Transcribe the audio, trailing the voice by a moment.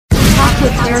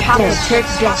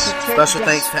Special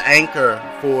thanks to Anchor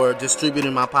for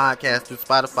distributing my podcast through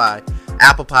Spotify,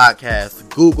 Apple Podcasts,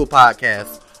 Google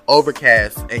Podcasts,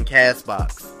 Overcast, and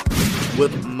Castbox.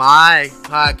 With my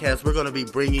podcast, we're going to be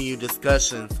bringing you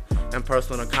discussions and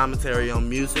personal commentary on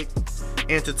music,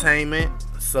 entertainment,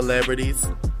 celebrities,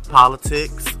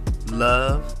 politics,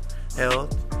 love,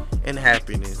 health, and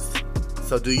happiness.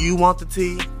 So do you want the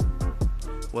tea?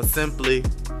 Well, simply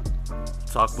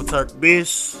talk with Turk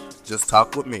Bish. Just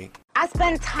talk with me. I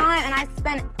spend time and I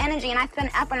spend energy and I spend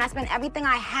effort and I spend everything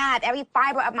I have, every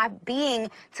fiber of my being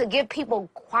to give people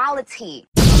quality.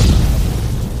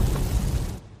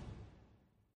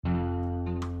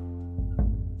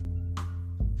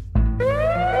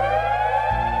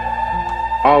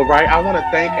 All right, I want to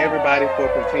thank everybody for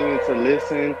continuing to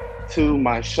listen to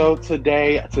my show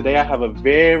today. Today I have a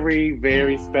very,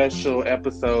 very special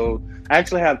episode. I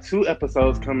actually have 2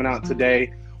 episodes coming out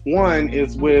today. One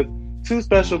is with 2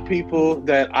 special people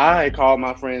that I call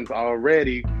my friends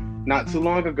already. Not too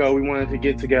long ago, we wanted to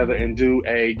get together and do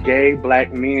a gay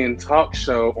black men talk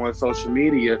show on social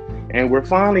media, and we're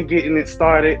finally getting it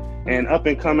started and up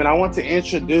and coming. I want to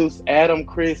introduce Adam,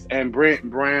 Chris, and Brent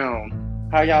Brown.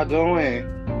 How y'all doing?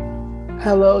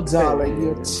 Hello, darling.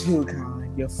 You're too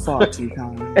kind. You're far too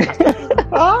kind.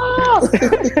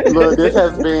 Look, this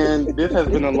has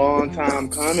been a long time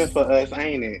coming for us,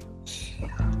 ain't it?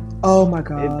 Oh my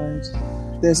God.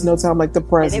 There's no time like the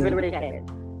present.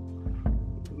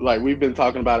 Like, we've been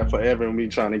talking about it forever, and we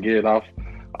trying to get it off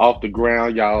the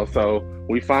ground, y'all. So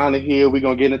we finally here. We're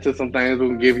gonna get into some things. We're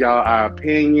gonna give y'all our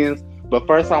opinions. But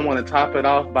first, I want to top it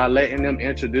off by letting them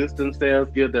introduce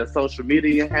themselves, give their social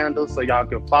media handles so y'all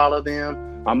can follow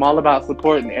them. I'm all about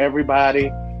supporting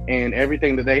everybody and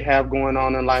everything that they have going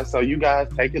on in life. So you guys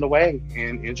take it away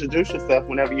and introduce yourself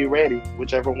whenever you're ready,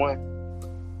 whichever one.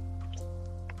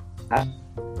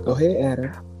 Go ahead,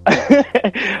 Adam.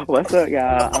 What's up,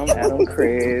 y'all? I'm Adam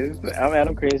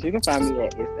Chris. You can find me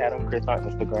at It's Adam Chris on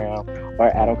Instagram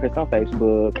or Adam Chris on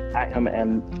Facebook. I am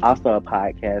also a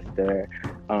podcaster,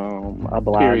 a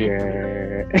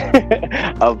blogger,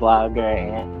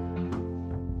 and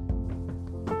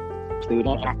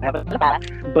student.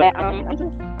 But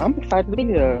I'm excited to be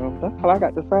here. That's all I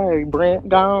got to say. Brent,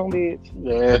 gone, bitch.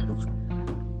 Yes.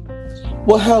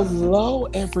 Well, hello,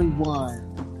 everyone.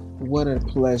 What a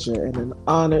pleasure and an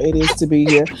honor it is to be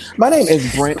here. My name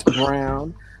is Brent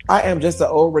Brown. I am just an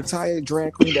old retired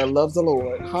drag queen that loves the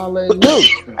Lord. Hallelujah.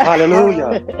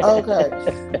 Hallelujah. Okay.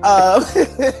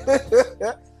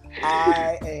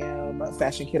 I am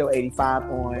Fashion Kiddo 85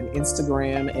 on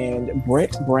Instagram and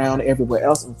Brent Brown everywhere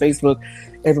else on Facebook,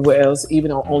 everywhere else,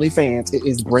 even on OnlyFans. It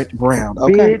is Brent Brown.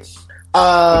 Okay. Bitch.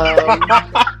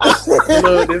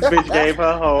 Look, this bitch gave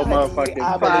her whole motherfucking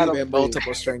I believe in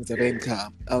multiple streams of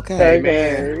income. Okay. Hey,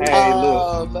 man. Hey,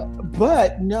 look.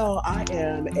 But no, I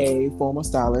am a former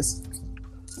stylist.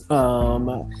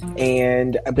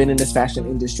 And I've been in this fashion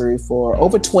industry for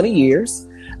over 20 years.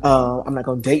 I'm not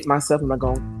going to date myself. I'm not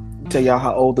going to tell y'all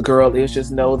how old the girl is.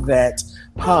 Just know that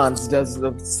Pond's does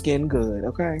the skin good,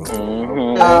 okay?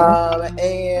 Mm-hmm.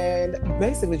 And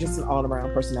basically just an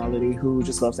all-around personality who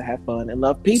just loves to have fun and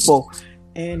love people.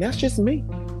 And that's just me.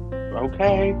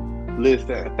 Okay.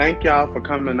 Listen, thank y'all for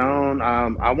coming on.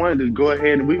 I wanted to go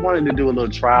ahead and we wanted to do a little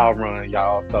trial run,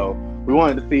 y'all. So we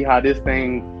wanted to see how this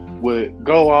thing would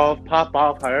go off, pop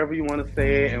off, however you want to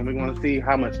say it. And we want to see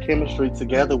how much chemistry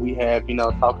together we have,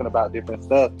 talking about different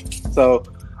stuff. So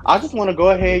I just want to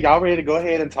go ahead. Y'all ready to go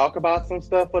ahead and talk about some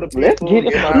stuff for the people? Let's get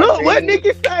it. Look what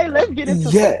Nikki say. Let's get into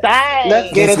some things.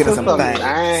 Let's get into some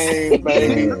things,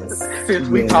 baby. Yes. Since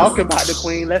we talk about the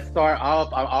queen, let's start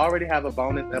off. I already have a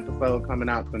bonus episode coming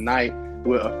out tonight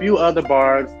with a few other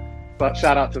barbs. But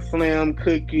shout out to Slim,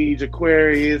 Cookie,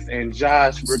 Jaquarius, and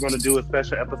Josh. We're going to do a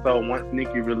special episode once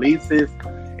Nikki releases.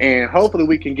 And hopefully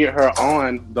we can get her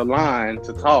on the line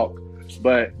to talk.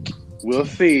 But we'll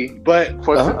see. But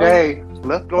for today,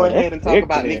 let's go ahead and talk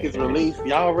about Nikki's release.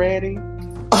 Y'all ready?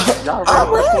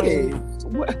 Y'all ready?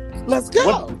 Let's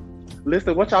go.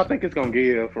 Listen, what y'all think it's going to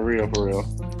give for real?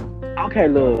 Okay,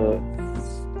 look.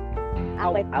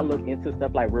 I look into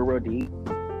stuff like real deep.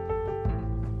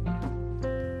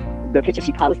 The picture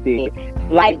she posted,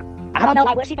 like, I don't know,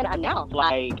 like, what she gonna announce.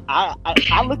 Like,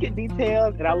 I look at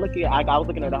details and I was looking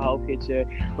at the whole picture.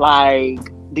 Like,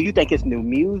 do you think it's new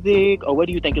music or what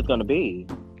do you think it's gonna be?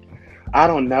 I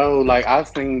don't know. Like, I've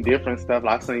seen different stuff.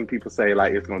 I've seen people say,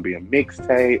 like, it's going to be a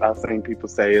mixtape. I've seen people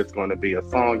say it's going to be a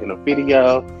song and a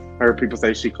video. Heard people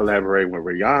say she collaborated with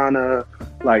Rihanna.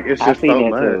 Like, it's just so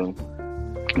much. Too.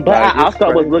 But like, I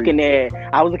also was looking at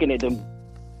them.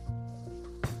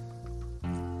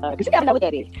 Because you gotta know what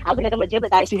that is. I was looking at the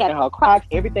legitimate things she had in her Crocs.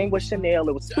 Everything was Chanel.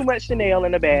 It was too much Chanel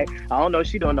in the bag. I don't know.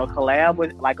 She doing no collab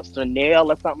with like a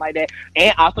Chanel or something like that.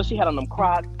 And also she had on them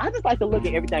Crocs. I just like to look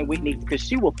at everything Whitney because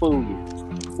she will fool you.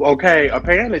 Okay,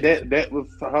 apparently that was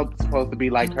supposed to be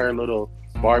like her little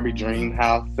Barbie dream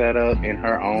house setup in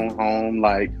her own home.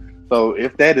 Like, so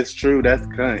if that is true, that's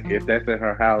cunt. If that's in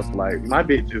her house, like, my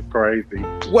bitch is crazy.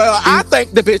 Well, I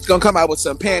think the bitch gonna come out with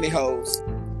some pantyhose.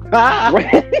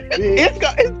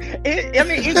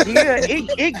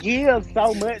 It gives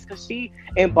so much because she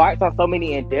embarks on so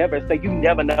many endeavors, so you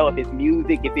never know if it's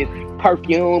music, if it's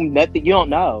perfume, nothing. You don't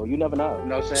know. You never know.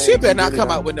 No shame. She better not come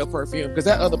out with no perfume because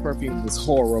that other perfume is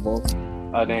horrible.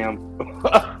 Oh damn.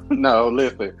 No,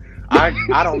 listen.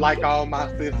 I don't like all my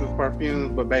sister's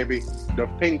perfumes, but baby, the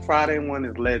Pink Friday one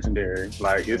is legendary.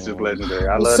 Like, it's just legendary.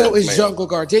 I love so that is smell. Jungle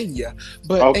Gardenia,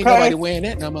 but Okay. ain't nobody wearing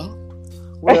that no more.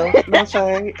 Well,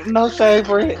 no shade,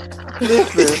 Britt.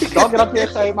 Listen, don't get up here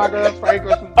and say my girl's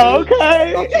fragrances.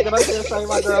 Okay. Don't get up here and say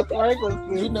my girl's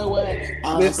fragrances. You know what?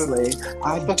 Honestly,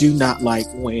 I do not like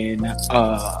when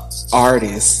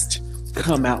artists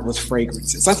come out with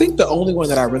fragrances. I think the only one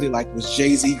that I really liked was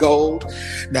Jay-Z Gold.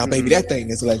 Now, baby, that thing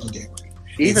is legendary.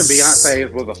 Even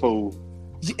Beyonce's was a fool.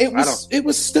 It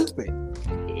was stupid.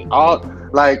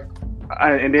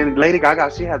 And then Lady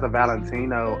Gaga, she has a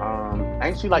Valentino.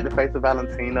 Ain't she like the face of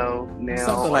Valentino now?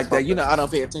 Something like that. You know, I don't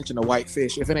pay attention to white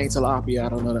fish. If it ain't tilapia, I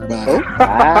don't know that about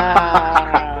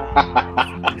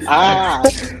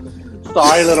it.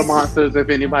 Sorry, little monsters, if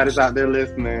anybody's out there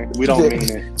listening. We don't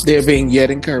mean it. They're being yet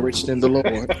encouraged in the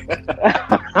Lord.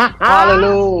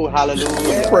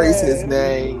 Hallelujah. Praise his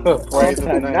name. Praise his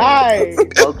name. Nice.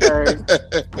 Okay.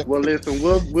 Well, listen,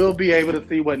 we'll be able to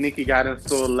see what Nikki got in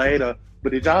store later.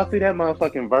 But did y'all see that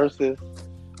motherfucking Versus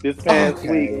this past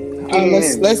week?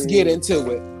 Let's get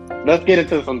into it. Let's get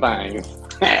into some things.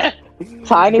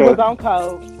 Tiny was on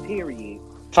code, period.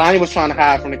 Tiny was trying to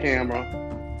hide from the camera.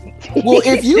 Well,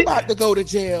 if you about to go to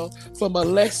jail for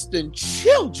molesting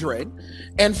children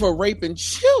and for raping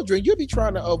children, you'll be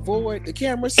trying to avoid the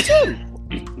cameras too.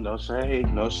 No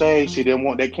shade. She didn't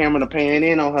want that camera to pan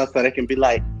in on her so they can be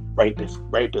like, rapist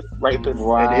Right. at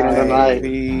the end of the night.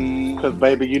 Because,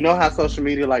 baby, you know how social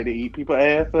media like to eat people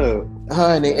ass up.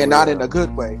 Honey, and not in a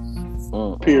good way.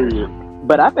 Period.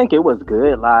 But I think it was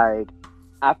good. Like,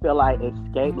 I feel like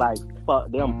Escape, like,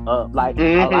 fucked them up. Like,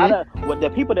 a lot of the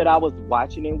people that I was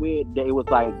watching it with, they was,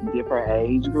 like, different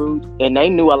age groups. And they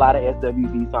knew a lot of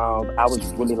SWV songs. I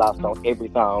was really lost on every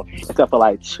song, except for,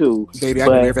 like, 2. Baby, I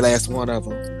knew every last one of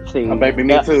them. See, Baby,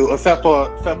 me too. Except for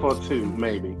 2,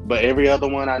 maybe. But every other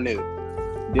one I knew.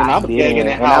 Then I was gagging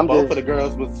at how both of the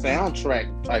girls was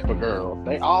soundtrack type of girls.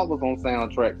 They all was on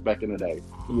soundtracks back in the day.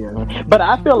 Yeah. But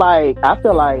I feel like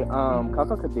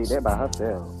Coco could do that by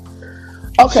herself.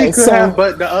 Okay, she could so have,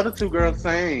 but the other 2 girls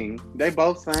sang. They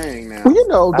both sang now. well, you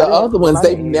know, the other ones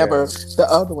they've never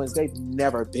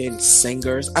been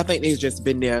singers. I think they've just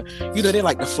been there. You know, they're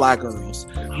like the fly girls.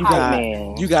 You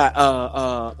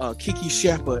got Kiki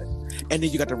Shepard, and then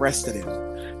you got the rest of them.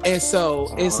 And so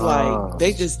it's like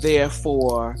they just there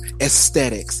for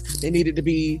aesthetics. They needed to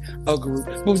be a group.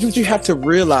 But you have to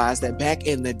realize that back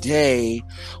in the day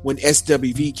when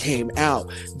SWV came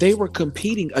out, they were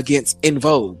competing against En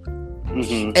Vogue.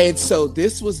 Mm-hmm. And so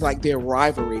this was like their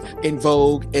rivalry. En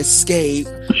Vogue, Escape,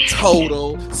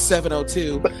 Total,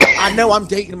 702. I know I'm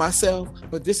dating myself,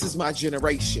 but this is my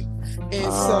generation.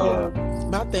 And so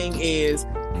my thing is,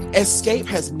 Escape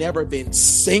has never been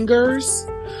singers,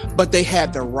 but they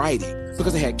had the writing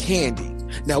because they had Candy.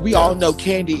 Now we all know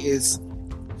Candy is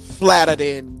flatter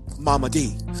than Mama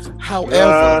D.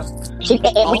 However,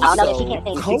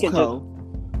 Coco.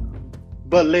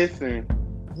 But listen,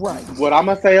 right? What I'm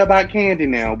gonna say about Candy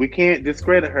now, we can't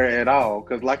discredit her at all.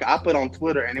 Because like I put on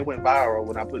Twitter and it went viral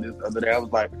when I put this the other day. I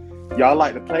was like, y'all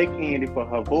like to play Candy for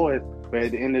her voice. But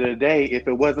at the end of the day, if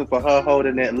it wasn't for her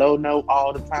holding that low note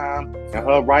all the time and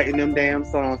her writing them damn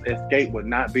songs, Escape would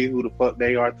not be who the fuck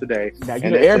they are today. Now, you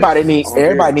know, everybody needs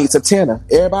a tenor.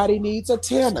 Everybody needs a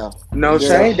tenor. No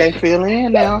shade, they feel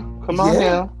in now. Come on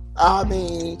now. I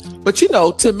mean, but you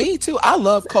know, to me too, I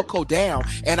love Coco Down,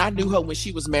 and I knew her when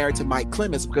she was married to Mike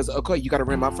Clemens because, okay, you got to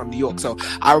remember I'm from New York, so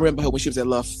I remember her when she was at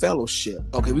Love Fellowship.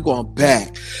 Okay, we going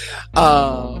back,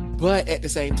 but at the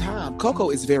same time, Coco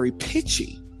is very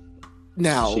pitchy.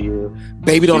 Now,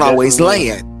 baby don't always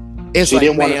land. She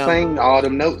didn't want to sing all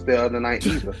them notes the other night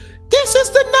either. This is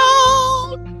the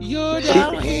note. You're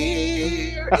down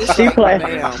here. She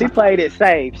played it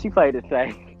safe. She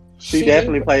She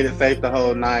definitely played it safe the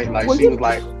whole night. Like she was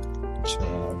like,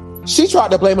 She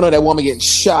tried to blame it on that woman getting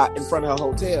shot in front of her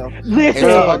hotel. Listen,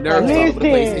 And her nerves all over the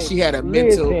place. And listen,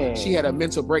 she had a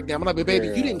mental breakdown. I'm like, baby,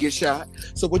 Girl. you didn't get shot.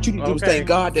 So what you need to do is Okay. thank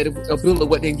God that a bullet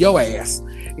wasn't in your ass.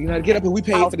 You know, get up and we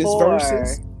paid for this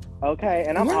versus. Okay,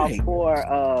 and I'm Right.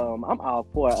 all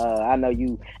for I know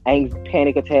you ain't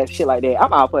panic attacks, shit like that.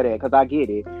 I'm all for that because I get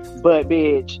it. But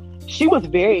bitch, she was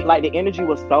very like the energy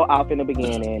was so off in the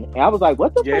beginning. And I was like,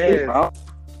 what the fuck is Yes. wrong?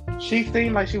 She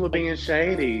seemed like she was being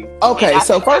shady. Okay,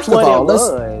 so first of What all, it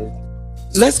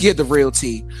was. let's get the real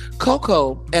tea.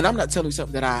 Coco, and I'm not telling you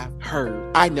something that I've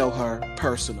heard. I know her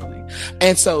personally.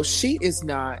 And so she is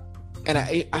not, and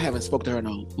I haven't spoken to her in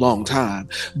a long time,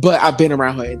 but I've been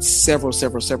around her in several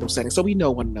settings. So we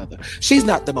know one another. She's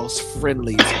not the most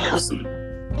friendliest person.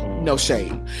 No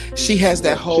shade. She has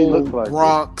that She whole looks like it.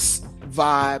 Bronx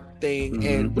vibe thing.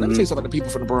 And let me Mhm. tell you something about the people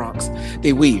from the Bronx.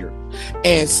 They weird.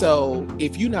 And so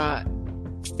if you're not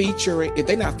if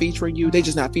they're not featuring you, they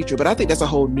just not featuring. But I think that's a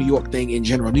whole New York thing in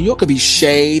general. New York could be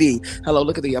shady. Hello,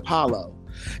 look at the Apollo.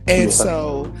 And Yeah.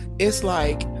 so it's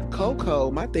like, Coco,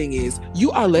 my thing is,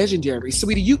 you are legendary.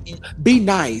 Sweetie, you be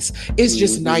nice. It's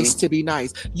just Mhm. nice to be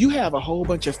nice. You have a whole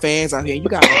bunch of fans out here. You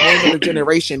got a whole other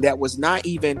generation that was not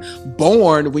even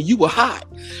born when you were hot.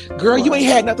 Girl, you ain't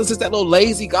had nothing since that little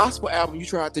lazy gospel album you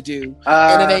tried to do.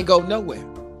 And it ain't go nowhere.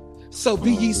 So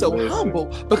be ye so Listen. humble,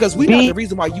 because we're not the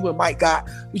reason why you and Mike got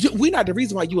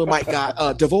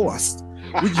divorced.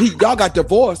 Y'all got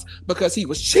divorced because he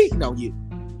was cheating on you.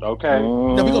 Okay.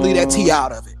 Now we're gonna leave that tea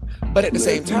out of it. But at the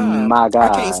same time, My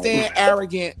God. I can't stand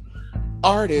arrogant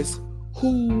artists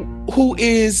who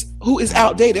is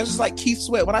outdated. It's just like Keith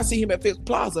Sweat. When I see him at Fifth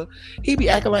Plaza, he be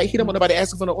acting like he don't want nobody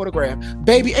asking for no autograph.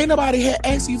 Baby, ain't nobody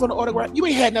asking you for no autograph. You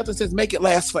ain't had nothing since Make It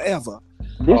Last Forever.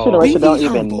 This Oh, generation be don't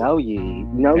even humble. know you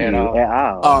At all. at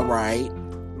all. All right,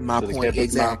 my Should've point kept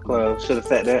his mouth exactly. closed. Should have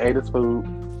sat there, ate his food.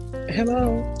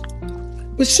 Hello.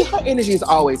 But her energy is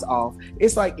always off.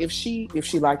 It's like if she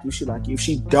like you, she like you. If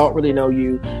she don't really know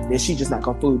you, then she just not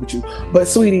gonna fool with you. But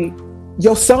sweetie,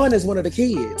 your son is one of the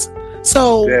kids.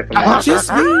 So Definitely. just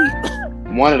be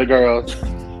One of the girls,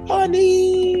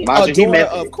 honey, Mind a you, he daughter met-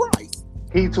 of Christ.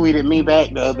 he tweeted me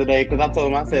back the other day because I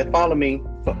told him, I said, follow me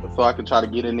so I can try to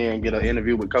get in there and get an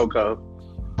interview with Coco.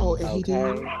 Oh, and he did.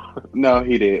 Okay. No,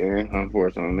 he didn't,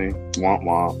 unfortunately. Womp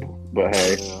womp. But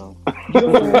hey.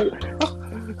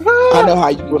 I know how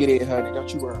you can get in, honey.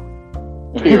 Don't you worry.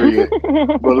 Period.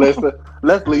 But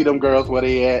let's leave them girls where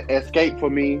they at. Escape for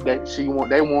me. They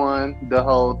won the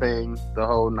whole thing, the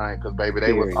whole night, because baby,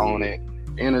 they was Period. on it.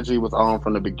 Energy was on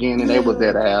from the beginning. They was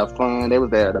there to have fun. They was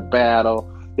there to battle.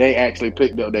 They actually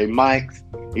picked up their mics,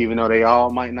 even though they all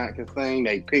might not can sing.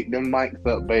 They picked them mics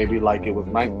up, baby, like it was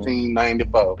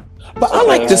 1994. But I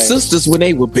like the Okay. sisters when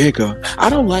they were bigger. I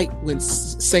don't like when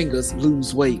singers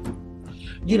lose weight.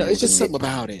 You know, it's just something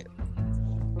about it.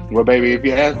 Well, baby, if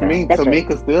you ask me, That's right.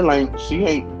 Tamika still ain't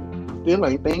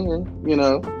thin, you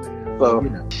know. So You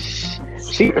know.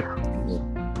 She.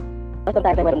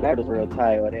 Sometimes they wear them girdles real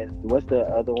tight. Or that. What's the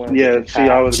other one? yeah, she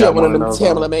always She got one of them those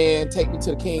Tamala on. man, take me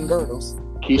to the King girdles.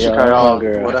 Keisha Yeah, Kyle,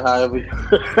 girl. whatever.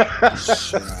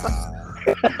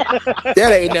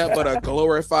 That ain't nothing but a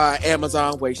glorified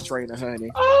Amazon waist trainer, honey.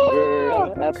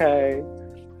 Girl, okay.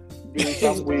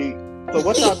 Some week. So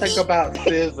what y'all think about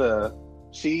SZA?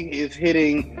 She is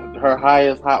hitting her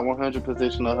highest Hot 100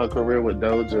 position of her career with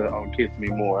Doja on Kiss Me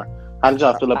More. How did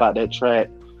y'all feel about that track?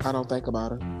 I don't think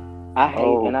about her. I hate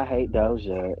Oh. and I hate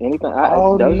Doja. Anything.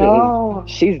 Oh Doja no!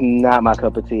 she's not my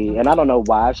cup of tea, and I don't know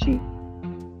why she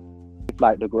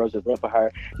like the girls just up for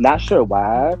her. Not sure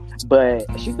why, but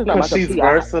she's just not my Because cup of she's tea.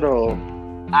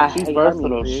 versatile. I she's hate her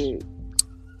versatile. music.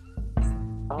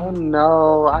 Oh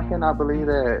no, I cannot believe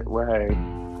that. Well, hey,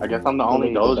 I guess I'm the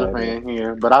only Believe it, Doja baby. fan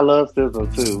here, but I love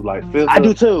SZA too. Like SZA, I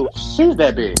do too. She's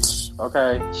that bitch.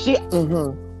 Okay. She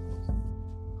Mm-hmm.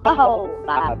 Her whole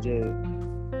vibe,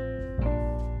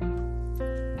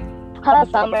 her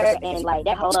summer and like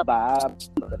that whole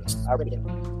vibe. I really do.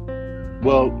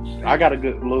 Well, I got a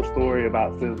good little story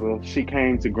about SZA. She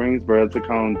came to Greensboro to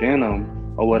come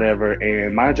Denim or whatever,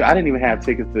 and mind you, I didn't even have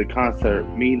tickets to the concert.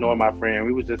 Me nor my friend,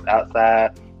 we was just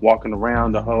outside walking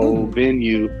around the whole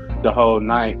venue the whole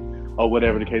night or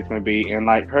whatever the case may be. And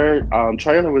like her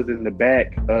trailer was in the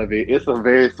back of it. It's a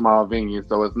very small venue,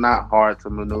 so it's not hard to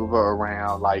maneuver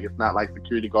around. Like it's not like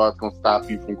security guards gonna stop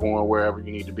you from going wherever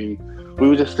you need to be. We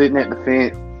were just sitting at the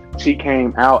fence. She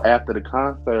came out after the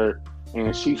concert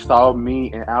and she saw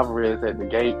me and Alvarez at the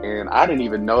gate, and I didn't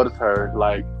even notice her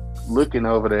like looking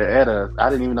over there at us. I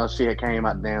didn't even know she had came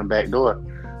out the damn back door.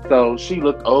 So she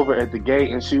looked over at the gate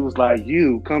and she was like,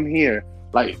 "You come here."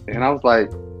 Like, and I was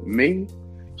like, "Me?"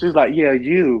 She was like, yeah,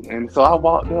 you. And so I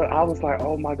walked up. I was like,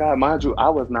 oh my God. Mind you, I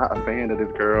was not a fan of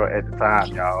this girl at the time,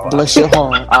 y'all. Bless your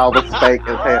heart. I was fake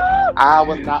as hell. I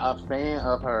was not a fan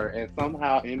of her. And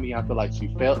somehow in me, I feel like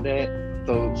she felt that.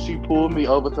 So she pulled me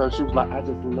over to her. She was like, I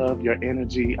just love your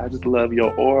energy. I just love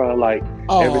your aura. Like,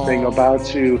 everything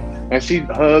about you. And she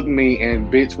hugged me.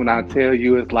 And bitch, when I tell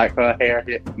you, it's like her hair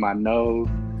hit my nose.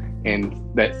 And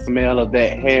that smell of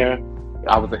that hair,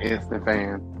 I was an instant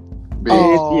fan.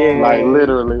 Bitch, yeah, like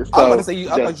literally. So I was about to say,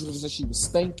 I thought you said she was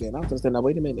stinking. I was just saying, now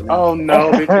wait a minute. Oh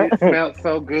no, bitch, it smelled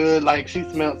so good. Like she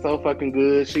smelled so fucking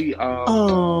good. She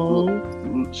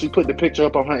she put the picture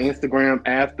up on her Instagram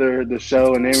after the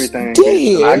show and everything.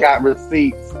 Did? I got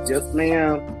receipts. Yes,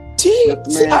 ma'am. Yes,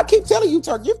 ma'am. I keep telling you,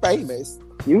 Turk, you're famous.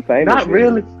 You famous? Not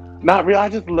really. Not really. I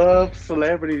just love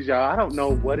celebrities, y'all. I don't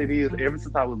know what it is. Ever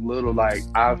since I was little, like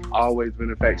I've always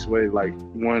been infatuated, like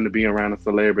wanting to be around a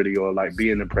celebrity or like be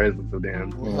in the presence of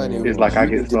them. Honey, it's like I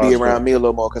get to be around me a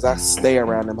little more because I stay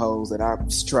around them hoes and I'm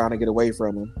just trying to get away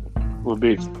from them. Well,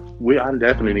 bitch, I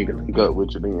definitely need to link up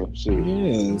with you then. Shit.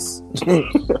 Yes,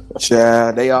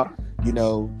 child. They are,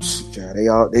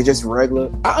 child. They just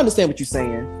regular. I understand what you're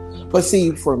saying, but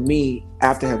see, for me,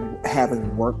 after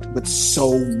having worked with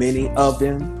so many of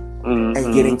them. Mm-hmm.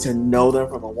 And getting to know them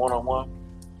from a one-on-one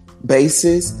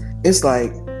basis, it's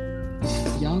like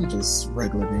y'all just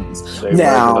regular niggas.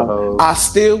 Now, I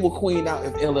still will queen out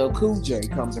if LL Cool J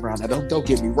comes around. Now, don't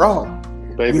get me wrong,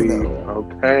 baby.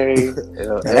 Okay,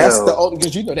 that's the only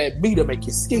because that meter make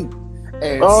you ski.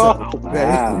 And wow.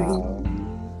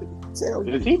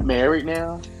 Is he married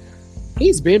now?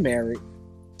 He's been married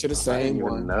to the same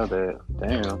one. I didn't know that.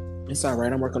 Damn. It's all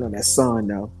right. I'm working on that son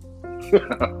though.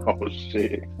 Oh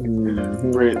shit!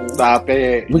 Mm-hmm. Stop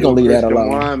it. We're gonna leave that alone.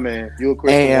 Woman. You're a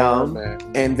Christian woman.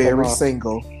 And very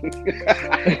single.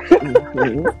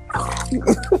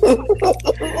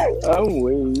 I'm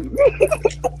weak.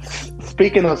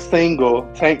 Speaking of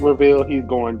single, Tank revealed he's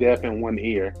going deaf in one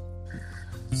ear.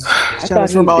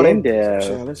 That's from all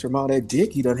that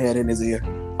dick he done had in his ear.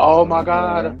 Oh my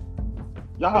God!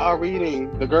 Y'all are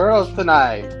reading The Girls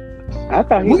tonight. I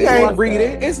thought we ain't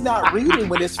reading. It's not reading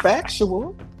when it's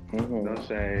factual. Mm-hmm. No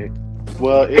shade.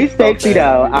 Well, he's sexy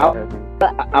though.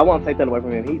 I won't take that away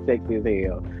from him. He's sexy as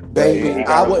hell. Baby,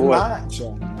 I wouldn't mind.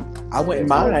 I wouldn't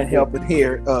mind helping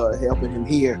him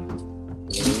here.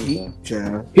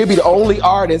 He'll be the only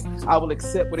artist I will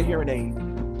accept with a hearing aid.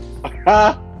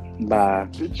 Bye.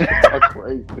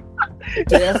 Crazy.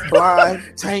 Deaf, blind,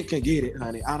 Tank can get it,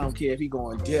 honey. I don't care if he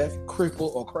going deaf,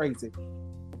 crippled, or crazy.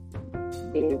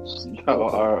 Y'all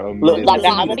are amazing.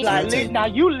 Look, now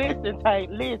you listen, Tank.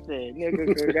 Listen,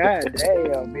 nigga. God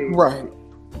damn, man. Right.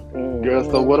 Girl,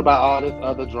 so what about all this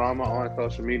other drama on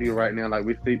social media right now? Like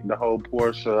we see the whole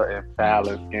Portia and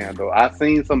Fallon scandal. I've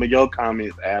seen some of your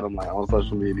comments, Adam, like on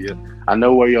social media. I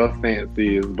know where your stance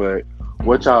is, but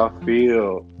what y'all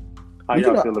feel? How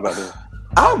y'all feel about this?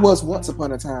 I was once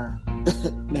upon a time.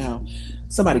 Now,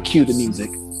 somebody cue the music.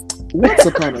 Once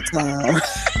upon a time.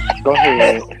 Go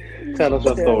ahead. Tell us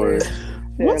your story.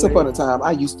 Once upon a time,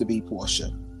 I used to be Portia.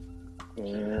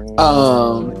 And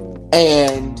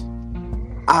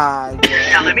I was...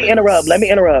 Now, let me interrupt.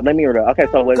 Okay,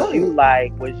 so was you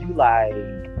like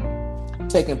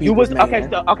taking people's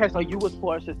man? Okay, so you was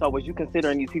Portia. So was you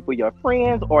considering these people your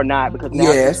friends or not? Because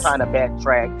now she's trying to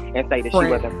backtrack and say that she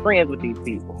wasn't friends with these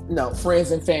people. No,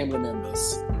 friends and family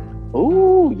members.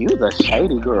 Ooh, you's a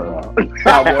shady girl.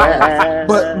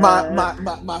 But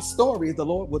my story is the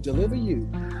Lord will deliver you.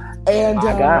 And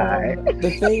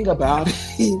the thing about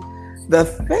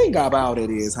it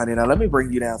is, honey, now let me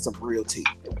bring you down some real tea.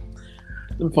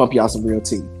 Let me pump y'all some real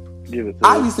tea. Give it to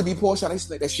I me. used to be Portia. I used to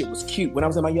think that shit was cute when I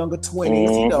was in my younger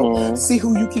 20s. See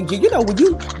who you can get. When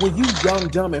you young,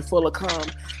 dumb, and full of cum,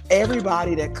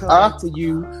 everybody that comes to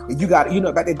you got.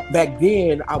 Back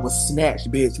then I was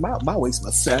snatched, bitch. My waist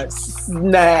was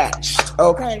snatched.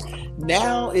 Okay,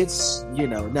 now it's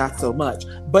not so much.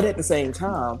 But at the same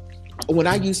time, when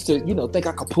I used to think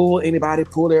I could pull everybody,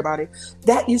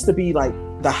 that used to be like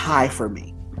the high for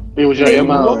me. It was your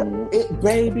MO.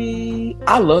 Baby,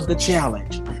 I love the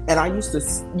challenge. And I used to,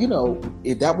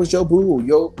 if that was your boo,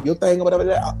 your thing or whatever,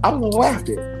 I was going to go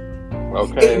after it.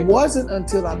 Okay. It wasn't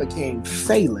until I became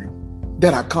Phelan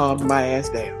that I calmed my ass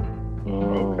down.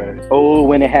 Okay. Oh,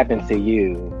 when it happened to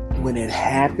you. When it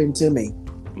happened to me.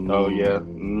 Oh, yeah.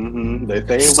 Mm-hmm.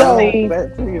 They say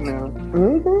that to you now.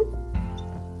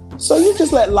 Mm-hmm. So you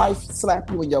just let life slap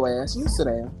you in your ass. You sit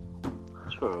down.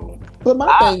 True. But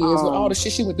my thing is, with all the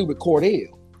shit she went through with Cordell,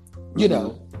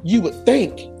 you would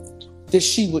think that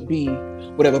she would be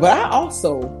whatever. But I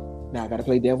got to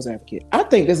play devil's advocate. I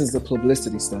think this is a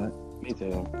publicity stunt. Me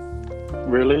too.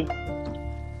 Really?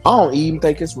 I don't even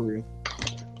think it's real.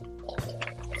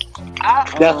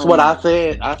 That's what I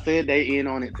said. I said they in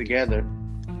on it together.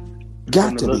 Got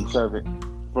From to the be. looks of it.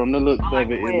 From the looks Like,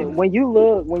 of it. when you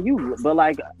look, but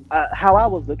like how I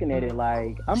was looking at it,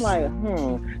 like I'm like,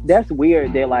 that's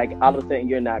weird that like all of a sudden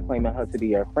you're not claiming her to be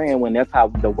your friend when that's how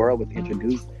the world was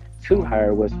introduced to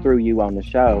her was through you on the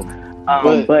show.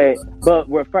 But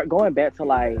we're going back to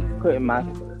like putting my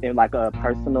in like a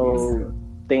personal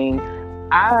thing.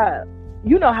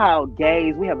 You know how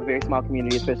gays, we have a very small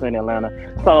community, especially in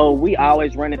Atlanta. So we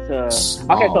always run into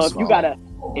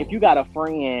if you got a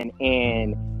friend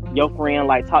and your friend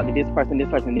like talk to this person,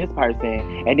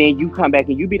 and then you come back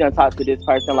and you be done talk to this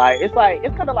person, it's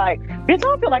kind of like, bitch, I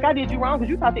don't feel like I did you wrong because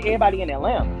you talk to everybody in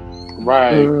Atlanta.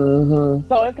 Right. Mm-hmm.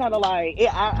 So it's kind of like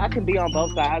I can be on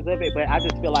both sides of it, but I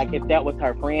just feel like if that was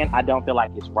her friend, I don't feel like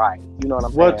it's right. You know what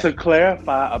I'm saying? Well, to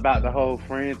clarify about the whole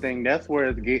friend thing, that's where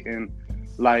it's getting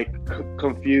like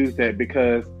confused at,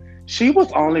 because she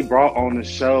was only brought on the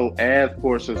show as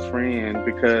Portia's friend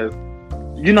because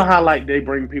you know how like they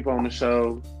bring people on the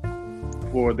show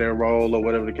for their role or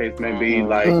whatever the case may be.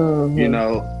 Like, you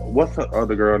know, what's the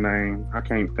other girl name? I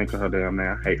can't think of her damn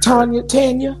name. I hate Tanya?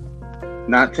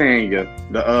 Not Tanya,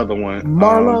 the other one.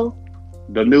 Marlo?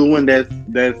 The new one that's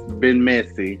been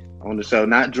messy on the show,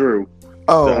 not Drew.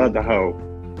 Oh. The other hoe.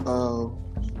 Oh.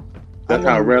 That's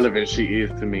how relevant she is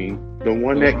to me. The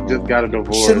one that just got a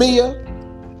divorce. Shamia?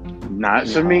 Not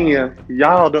Shamia.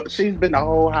 Y'all, she's been the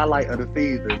whole highlight of the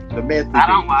season. The messy I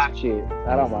don't bitch. watch it.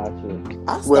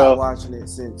 I stopped watching it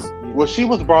since. Well, she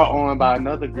was brought on by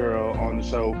another girl on the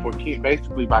show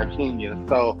basically by Kenya.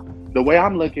 So the way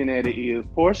I'm looking at it is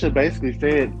Portia basically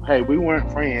said, hey, we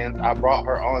weren't friends. I brought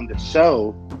her on the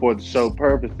show for the show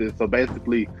purposes. So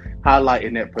basically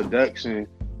highlighting that production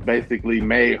basically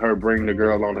made her bring the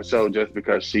girl on the show just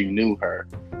because she knew her.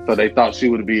 So they thought she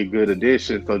would be a good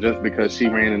addition. So just because she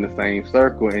ran in the same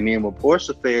circle. And then when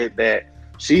Portia said that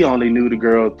she only knew the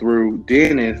girl through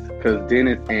Dennis, because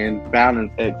Dennis and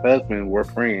Fallon's ex-husband were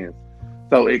friends.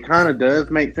 So it kind of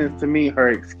does make sense to me, her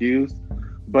excuse.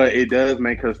 But it does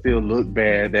make her still look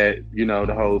bad that, you know,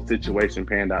 the whole situation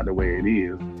panned out the way it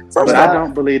is. But I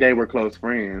don't believe they were close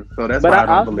friends. So that's why I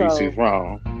don't believe she's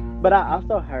wrong. But I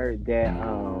also heard that,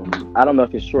 I don't know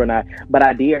if it's true or not, but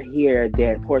I did hear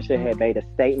that Portia had made a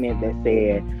statement that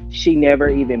said she never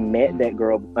even met that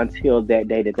girl until that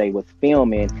day that they was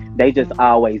filming. They just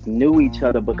always knew each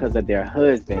other because of their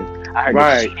husbands. I heard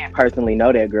that she didn't personally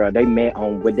know that girl. They met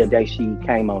on the day she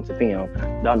came on to film.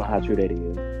 Don't know how true that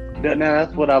is. Now,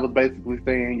 that's what I was basically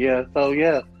saying. Yeah, so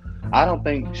yeah, I don't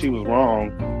think she was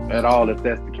wrong at all if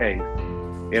that's the case.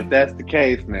 If that's the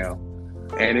case now,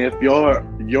 and if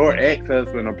your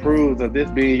ex-husband approves of this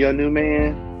being your new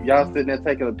man, y'all sitting there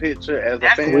taking a picture as a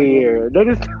family. Weird.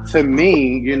 To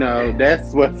me, you know,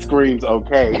 that's what screams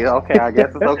okay. Okay, I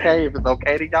guess it's okay. If it's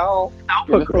okay to y'all,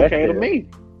 then it's okay to me.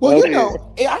 Well, you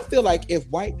know, I feel like if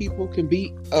white people can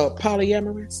be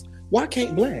polyamorous, why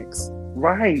can't blacks?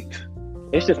 Right.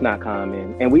 It's just not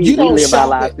common. And we live our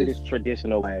lives through this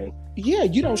traditional way. Yeah,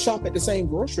 you don't shop at the same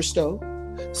grocery store.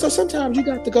 So sometimes you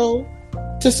got to go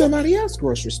to somebody else's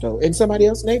grocery store in somebody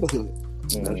else's neighborhood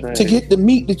to get the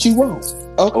meat that you want.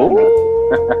 Okay.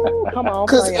 Ooh, come on.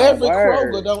 Because every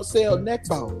Kroger don't sell neck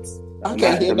bones. I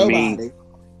can't hear nobody.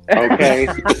 Okay.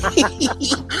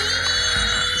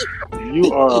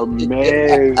 You are a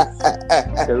mess.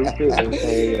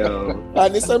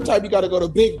 And then sometimes you got to go to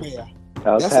Big Bear.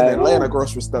 Okay. That's an Atlanta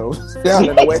grocery store down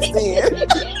in the West End.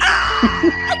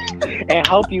 And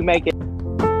hope you make it.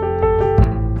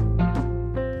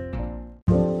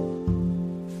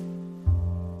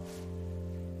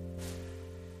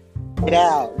 Get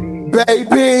out,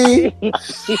 baby.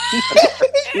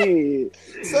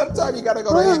 Sometimes you gotta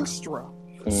go to extra.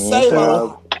 Save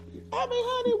up. I mean,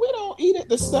 honey, we don't eat at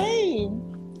the same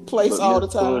place all the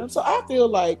time. So I feel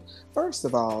like, first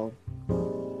of all,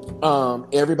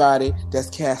 everybody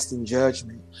that's casting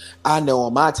judgment, I know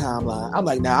on my timeline, I'm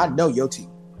like, nah, I know your team.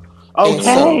 Okay.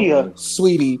 So,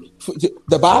 sweetie,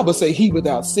 the Bible say he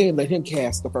without sin, let him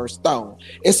cast the first stone.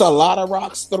 It's a lot of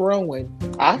rocks throwing.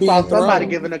 I saw somebody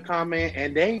giving a comment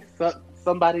and they sucked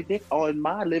somebody's dick on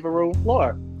my living room floor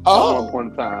at one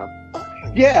point in time.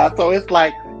 Yeah, so it's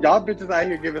like, y'all bitches out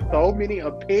here giving so many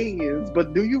opinions,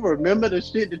 but do you remember the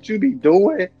shit that you be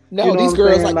doing? No, you know these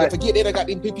girls like forget they got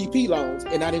them PPP loans,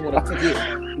 and I didn't want to forget.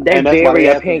 They're very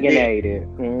opinionated.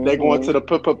 They're going to the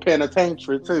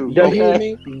penitentiary too. You hear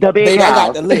me? The big Baby, house. I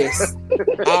got the list.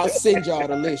 I'll send y'all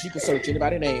the list. You can search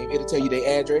anybody's name. It'll tell you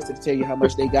their address. It'll tell you how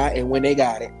much they got and when they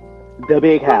got it. The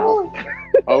big house.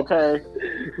 Okay.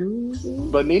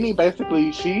 But Nene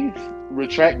basically, she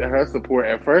retracted her support.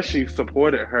 At first, she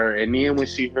supported her, and then when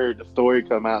she heard the story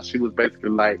come out, she was basically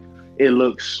like, "It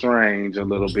looks strange a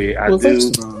little bit." I Well, do.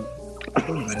 first of all,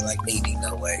 nobody like Nene,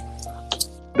 no way.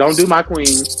 Don't do my queen.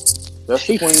 That's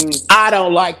the queen. I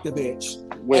don't like the bitch.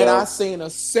 Well, And I've seen her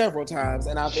several times,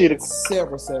 and I've been in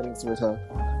several settings with her.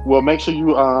 well, make sure you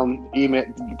email,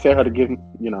 tell her to give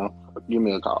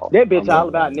me a call. That bitch all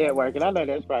about networking. I know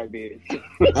that's right, bitch.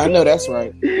 I know that's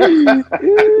right.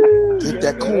 Get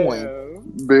that coin.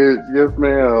 Bitch, yes,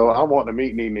 ma'am. I want to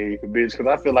meet Nene, bitch, because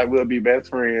I feel like we'll be best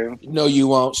friends. No, you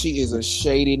won't. She is a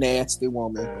shady, nasty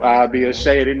woman. I'll be a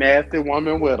shady, nasty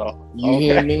woman with her. You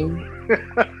hear me?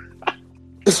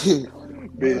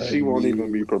 Bitch, she won't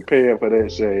even be prepared for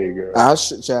that shade, girl.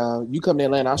 Child, you come to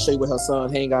Atlanta, I'll show you where her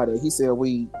son hang out at. He sell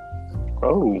weed.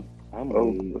 Oh.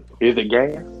 Is it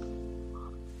gas?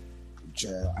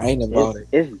 Child, I ain't never bought it.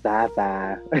 It's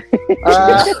Zaza.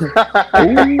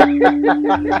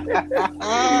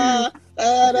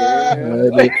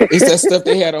 It's that stuff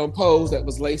they had on Pose that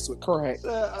was laced with crack.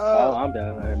 Oh, I'm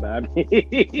done, baby.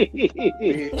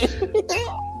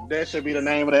 That should be the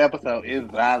name of the episode.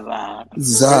 It's Zaza.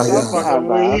 Zaza.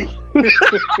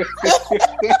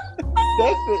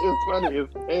 That shit is funny as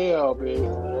hell, bitch.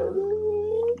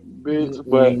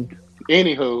 But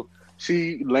anywho,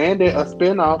 she landed a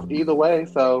spinoff either way,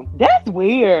 so That's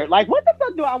weird. Like, what the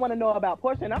fuck do I want to know about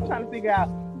Portia? And I'm trying to figure out,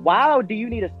 why do you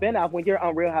need a spinoff when you're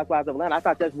on Real Housewives of Atlanta? I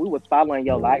thought we was following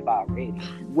your life already.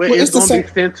 well, it's gonna be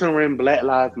centering Black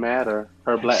Lives Matter.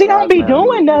 Her Black She don't Lives be Matter.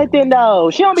 doing nothing though.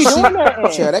 She don't be doing nothing.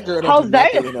 Yeah, that girl don't do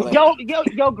nothing in Atlanta.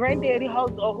 Your granddaddy,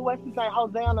 what's his name?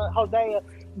 Hosea.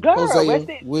 Girl, Hosea rest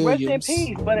in Williams.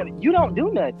 peace. But you don't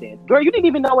do nothing. Girl, you didn't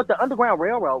even know what the Underground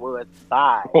Railroad was.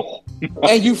 Bye.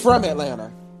 And you from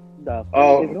Atlanta. The fuck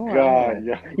Oh is going God, on?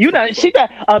 yeah. You know, she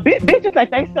got bitches like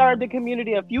they served the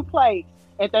community a few plates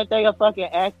and think they a fucking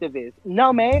activist.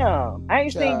 No, ma'am. I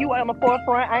ain't seen you on the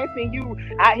forefront. I ain't seen you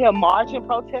out here marching,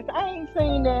 protesting. I ain't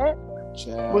seen that.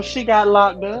 Child. Well, she got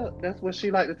locked up. That's what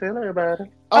she like to tell everybody.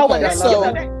 Okay, that's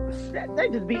so they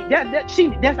just be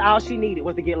that's all she needed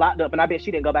was to get locked up, and I bet she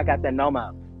didn't go back out there no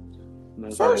more.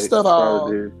 first of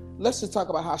all, let's just talk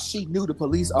about how she knew the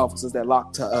police officers that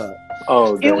locked her up.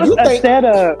 Oh, It was a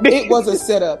setup. It was a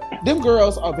setup. Them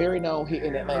girls are very known here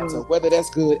in Atlanta, whether that's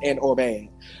good and or bad.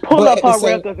 Pull But up at the her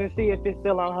same- records and see if it's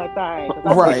still on her thing. 'Cause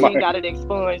I Right. think she ain't got it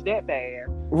expunged that bad.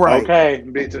 Right. Okay,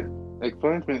 bitch.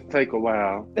 Expungements take a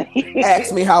while.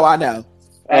 Ask me how I know.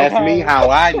 Ask Okay. me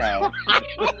how I know.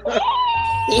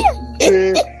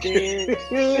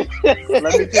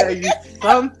 Let me tell you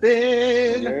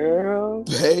something. Girl.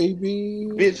 Baby.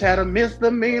 Bitch had a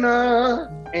misdemeanor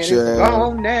and Child. it's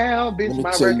gone now. Let Bitch, me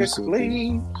my tell you record's something.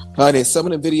 clean. Honey,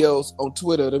 some of the videos on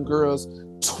Twitter, them girls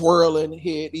twirling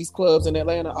here at these clubs in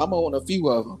Atlanta. I'm on a few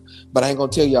of them, but I ain't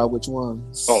gonna tell y'all which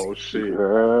ones. Oh shit.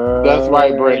 Girl. That's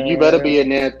right, Brett. You better be in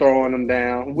there throwing them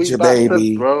down. We Your about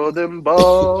baby. to throw them I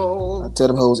balls. tell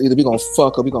them hoes either we gonna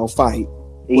fuck or we gonna fight.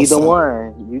 What's Either up?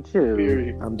 one. You choose.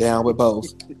 Period. I'm down with both.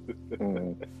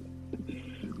 Mm.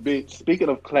 Bitch, speaking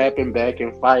of clapping back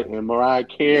and fighting, Mariah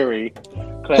Carey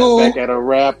clapped Who? back at a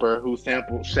rapper who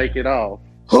sampled Shake It Off.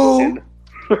 Who? And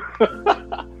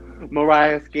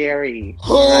Mariah Carey.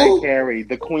 Who? Mariah Carey.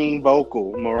 The queen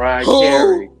vocal. Mariah Who?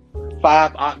 Carey.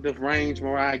 5-octave range,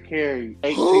 Mariah Carey.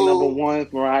 18 Who? number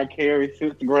ones, Mariah Carey.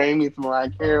 6 Grammys, Mariah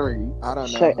Carey. I don't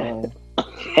Shake- know.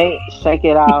 Hey, Shake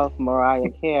It Off, Mariah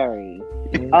Carey.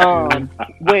 Well,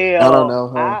 I don't know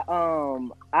her.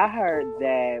 I heard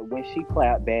that when she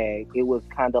clapped back, it was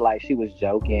kind of like she was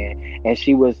joking, and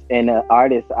she was, and the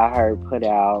artist I heard put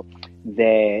out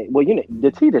that, well, you know,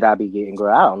 the tea that I be getting,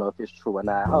 girl, I don't know if it's true or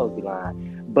not, hoes be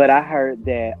lying, but I heard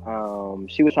that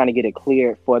she was trying to get it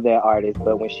cleared for that artist,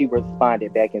 but when she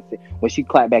responded back and when she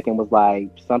clapped back and was like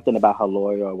something about her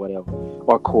lawyer or whatever,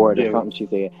 or court or Yeah. something, she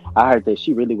said, I heard that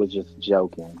she really was just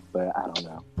joking, but I don't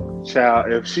know.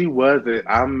 Child, if she wasn't,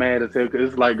 I'm mad as hell because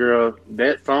it's like, girl,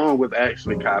 that song was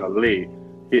actually kind of lit.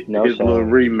 No His shade. little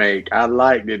remake. I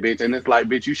liked it, bitch. And it's like,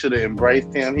 bitch, you should have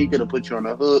embraced him. He could have put you on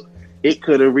the hook. It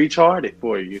could have recharted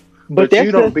for you. But that's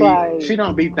you don't just be. like, She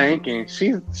don't be thinking.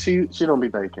 She don't be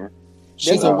thinking.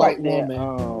 She's a white woman.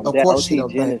 Of that course she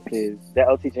OT don't think. Genesis, that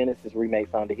OT Genesis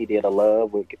remake song that he did, "A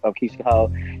Love" with Keisha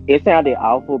Cole. It sounded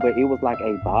awful, but it was like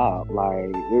a bop. Like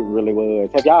it really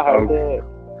was. Have y'all heard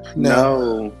that?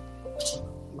 No.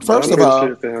 First of That all,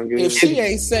 shit sound good. if she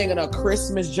ain't singing a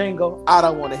Christmas jingle, I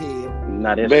don't want to hear it.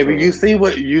 Not that Baby, you see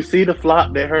the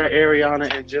flop that her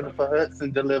Ariana and Jennifer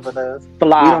Hudson delivered us. We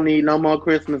flop. don't need no more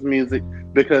Christmas music.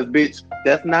 Because, bitch,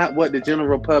 that's not what the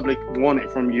general public wanted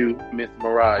from you, Miss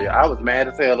Mariah. I was mad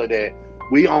as hell at that.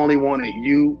 We only wanted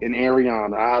you and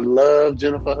Ariana. I love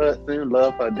Jennifer Hudson,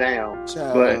 love her down.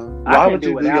 But why would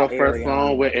you do your first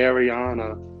song with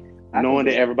Ariana, knowing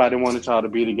that everybody wanted y'all to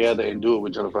be together and do it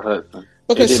with Jennifer Hudson?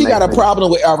 Because she got a problem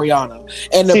with Ariana.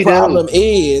 And the problem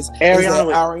is that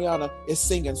Ariana is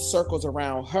singing circles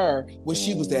around her when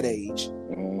she was that age.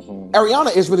 Mm-hmm.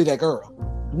 Ariana is really that girl.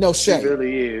 No shade. She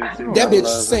really is. That bitch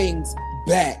sings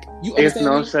back. You understand? It's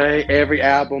no shade. Every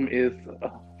album is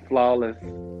flawless.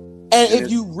 And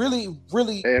if you really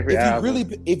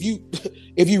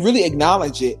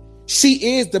acknowledge it,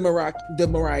 she is the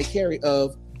Mariah Carey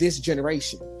of this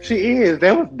generation. She is.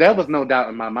 There was no doubt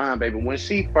in my mind, baby. When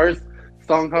she first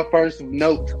sung her first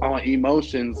notes on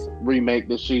Emotions remake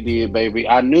that she did, baby,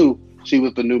 I knew she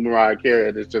was the new Mariah Carey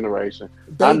of this generation.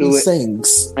 Baby I knew it.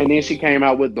 Sings. And then she came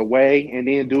out with The Way and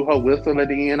then do her whistle at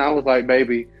the end. I was like,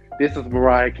 baby, this is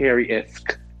Mariah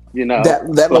Carey-esque. You know? That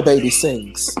little baby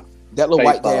sings. That little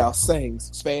white gal sings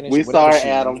Spanish. We sorry,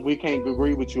 Adam. We can't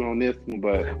agree with you on this one,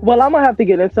 but... Well, I'm going to have to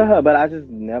get into her, but I just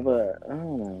never... I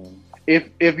don't know.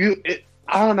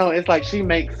 I don't know. It's like she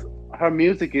makes... Her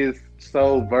music is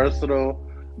so versatile,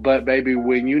 but baby,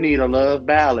 when you need a love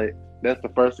ballad, that's the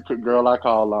first girl I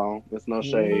call on. There's no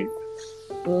shade.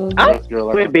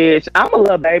 Bitch. I'm a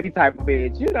little baby type of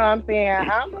bitch. You know what I'm saying?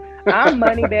 I'm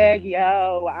money bag,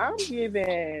 yo. I'm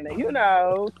giving,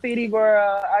 city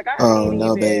girl.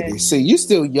 No, baby. See, you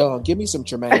still young. Give me some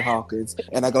Tremaine Hawkins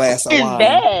and a glass of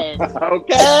wine.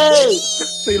 Okay.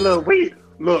 See, look,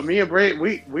 me and Brett,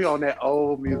 we on that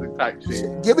old music type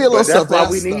shit. Give me a little Sylvester. That's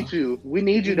why we need you. We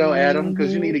need you though, Adam,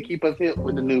 because you need to keep us hip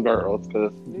with the new girls.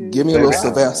 Give me a little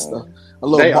Sylvester, a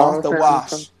little Martha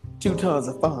Wash, 2 tons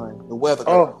of fun. The Weather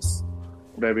Girls.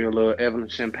 Baby, a little Evelyn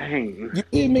Champagne. You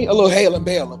hear me? A little Halen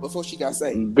Baylor before she got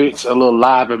saved. Bitch, a little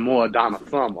Live and More Donna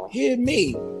Summer. Hear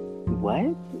me?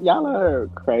 What? Y'all are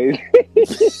crazy.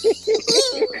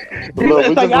 Look,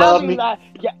 we just love me.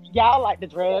 Y'all like the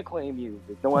drag queen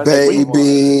music. The ones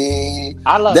baby.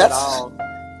 I love it all.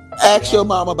 Ask your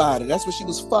mom about it. That's what she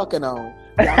was fucking on.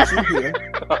 Got you here.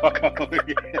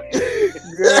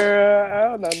 Girl, I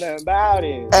don't know nothing about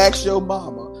it. Ask your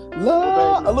mama.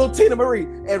 Love a little Tina Marie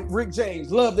and Rick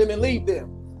James. Love them and leave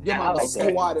them. Your mama so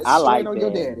white. I like on that.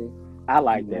 Your daddy. I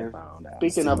like that song.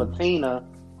 Speaking of a Tina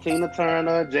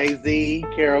Turner, Jay-Z,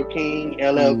 Carole King,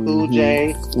 LL Cool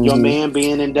J, your man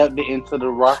being inducted into the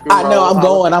Rock and Roll. I know. I'm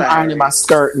going. I'm ironing my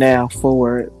skirt now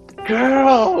for it.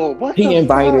 Girl, what? He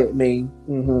invited me.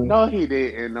 Mm-hmm. No, he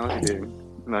didn't.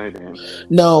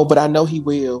 No, but I know he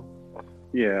will.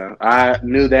 Yeah, I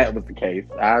knew that was the case.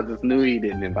 I just knew he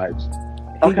didn't invite you.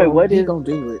 Okay, he gonna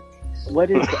do it?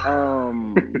 What is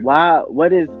why?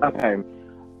 What is okay?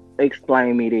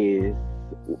 Explain me this.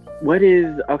 What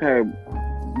is okay?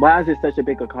 Why is it such a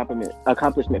big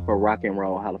accomplishment for Rock and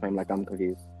Roll Hall of Fame? Like, I'm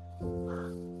confused.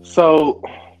 So,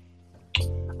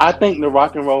 I think the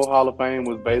Rock and Roll Hall of Fame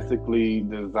was basically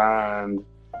designed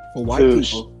for white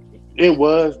people. It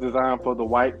was designed for the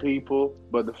white people,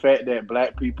 but the fact that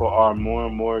black people are more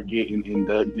and more getting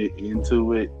inducted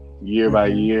into it year by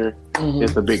year,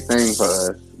 it's a big thing for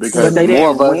us. Because they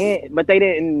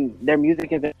didn't. Their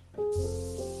music isn't.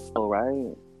 Oh,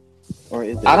 right. Or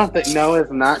is it? I don't think. No,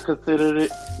 it's not considered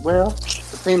it. Well,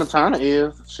 Tina Turner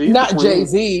is. She's not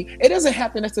Jay-Z. It doesn't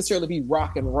have to necessarily be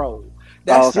rock and roll.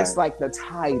 That's just like the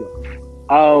title.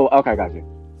 Oh, okay, got you.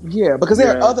 Yeah, because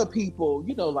there are other people,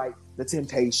 like the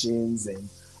Temptations and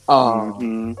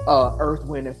Earth,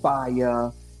 Wind and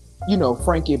Fire.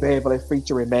 Frankie Beverly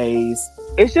featuring Maze.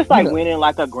 It's just like winning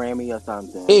like a Grammy or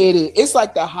something. It is. It's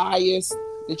like the highest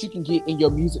that you can get in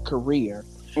your music career.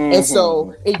 Mm-hmm. And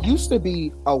so it used to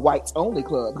be a whites only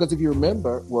club because if you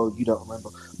remember, well, you don't remember,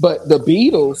 but the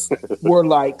Beatles were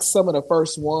like some of the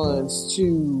first ones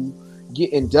to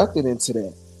get inducted into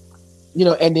that,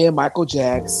 and then Michael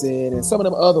Jackson and some of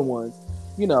them other ones,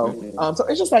 so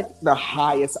it's just like the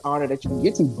highest honor that you can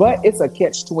get to, but it's a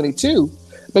catch-22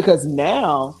 because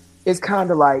now it's kind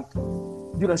of like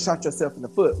you done shot yourself in the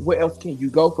foot. Where else can you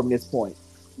go from this point?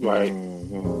 Right.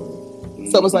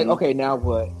 So it's like, okay, now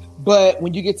what? But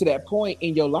when you get to that point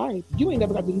in your life, you ain't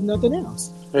never got to do nothing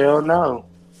else. Hell no.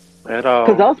 At all.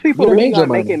 Because those people really not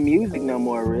making music no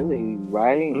more, really,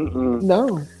 right?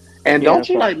 No. And don't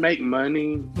you make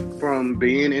money from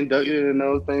being inducted in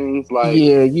those things? Like,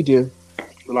 yeah, you do.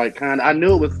 Like, kind of. I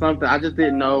knew it was something. I just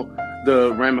didn't know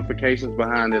the ramifications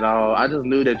behind it all. I just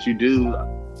knew that you do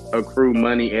accrue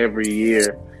money every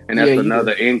year, and that's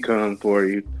another income for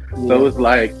you. Yeah. So it's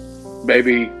like,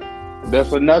 baby,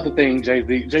 that's another thing.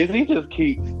 Jay-Z just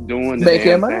keeps doing the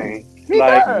damn thing.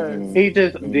 Like does. he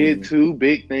just did two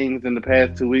big things in the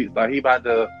past 2 weeks. Like he about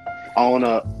to own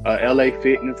a LA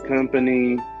fitness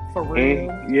company. For real.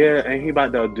 And he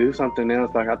about to do something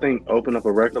else. Like I think open up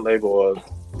a record label or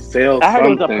sell I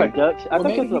heard something. it was a production. I Well,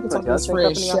 think maybe it you was can a talk to his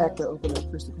production friend company. Shaq to open up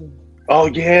Krispy Kreme. Oh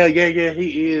yeah.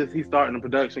 He is. He's starting a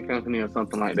production company or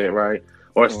something like that, right?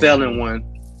 Or selling one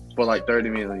for like 30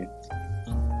 million.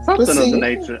 Something of the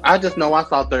nature. I just know I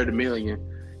saw 30 million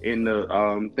in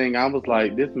the thing. I was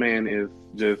like, this man is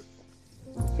just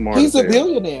smart. He's a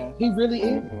billionaire. He really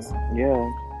is. Yeah.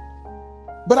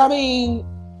 But I mean,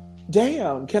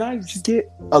 damn, can I just get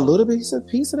a little piece of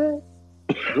that?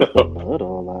 Just a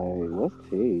little, like, what's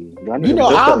tea? You know,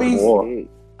 I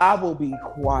I will be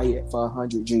quiet for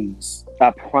 100 G's.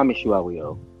 I promise you I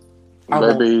will.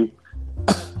 Maybe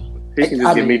he can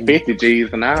just give me 50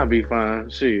 G's and I'll be fine.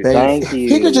 Shit. Thank you.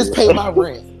 He could just pay my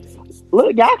rent.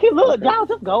 Y'all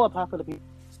just go up for the people.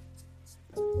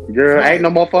 Girl, ain't no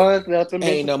more funds left.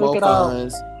 Ain't no more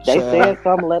funds. They said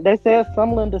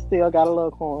some lenders still got a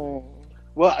little coin.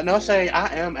 Well, no shade. I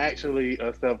am actually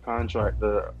a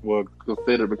self-contractor. Well,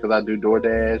 considered because I do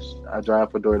DoorDash. I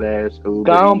drive for DoorDash. Uber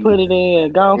Go on, Eats, put it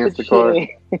in. Go on, put your shit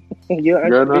in.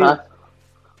 Girl, no,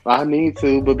 I need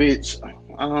to, but bitch,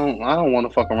 I don't want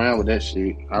to fuck around with that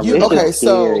shit. Okay,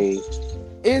 so it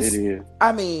is.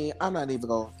 I mean, I'm not even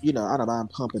going. I don't mind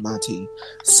pumping my tea.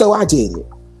 So I did it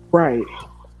right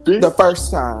the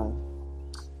first time,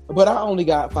 but I only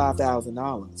got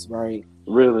 $5,000. Right.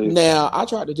 Really? Now I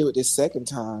tried to do it this second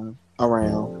time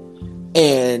around,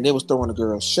 and it was throwing a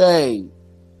girl shade.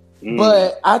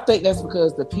 But I think that's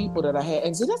because the people that I had,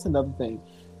 and see, that's another thing.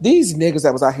 These niggas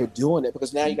that was out here doing it,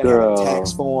 because now you gotta have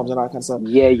tax forms and all that kind of stuff.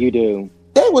 Yeah, you do.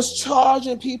 They was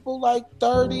charging people like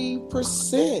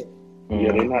 30%.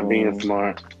 Yeah, they're not being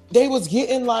smart. They was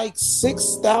getting like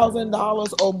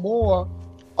 $6,000 or more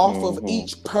off of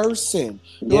each person.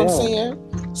 You know what I'm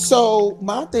saying? So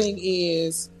my thing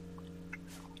is,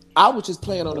 I was just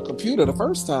playing on the computer the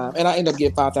first time, and I ended up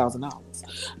getting $5,000.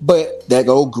 But that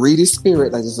old greedy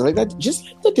spirit, just like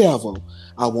the devil,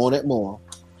 I wanted more.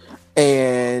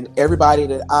 And everybody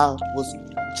that I was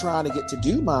trying to get to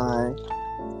do mine,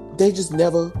 they just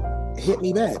never hit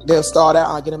me back. They'll start out,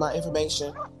 I'll get in my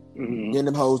information, then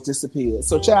them hoes disappear.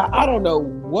 So, child, I don't know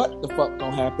what the fuck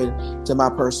gonna happen to my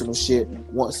personal shit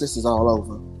once this is all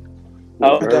over.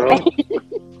 Oh, girl.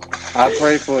 I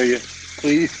pray for you.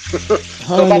 Please.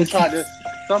 Somebody tried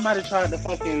to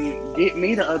fucking get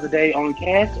me the other day on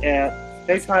Cash App.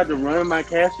 They tried to run my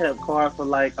Cash App card for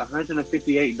like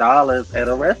 $158 at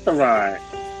a restaurant.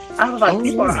 I was like,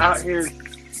 people are out here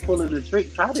pulling the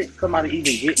tricks. How did somebody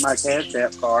even get my Cash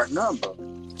App card number?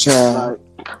 Child,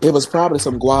 it was probably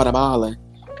some Guatemalan.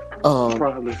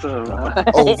 Probably so.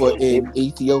 Over in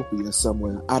Ethiopia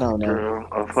somewhere. I don't know. Girl,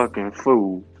 a fucking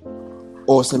fool.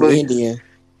 Or some Indian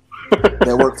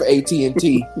that worked for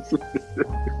AT&T.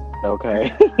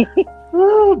 Okay.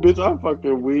 Oh, bitch, I'm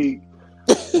fucking weak.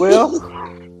 Well,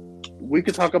 we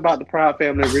could talk about the Proud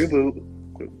Family reboot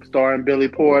starring Billy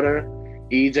Porter,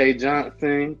 E.J.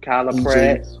 Johnson, Kyla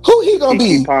Pratt. Who he gonna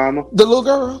Keke be? Palmer. The little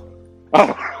girl?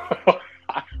 Oh,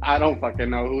 I don't fucking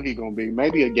know who he gonna be.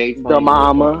 Maybe a gay friend. The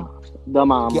mama.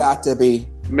 Got to be.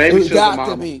 Maybe Sugar got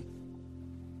Mama. to be.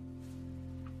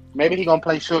 Maybe he gonna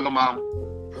play Sugar Mama.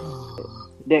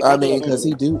 I mean, because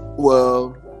he do.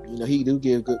 Well, he do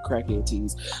give good crackhead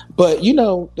teas. But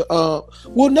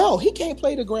well, no, he can't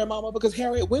play the grandmama because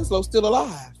Harriet Winslow's still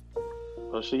alive.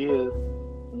 Oh, she is.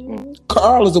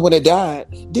 Carl is the one that died,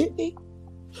 didn't he?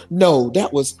 No,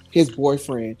 that was his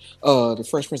boyfriend, the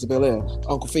Fresh Prince of Bel-Air,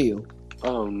 Uncle Phil.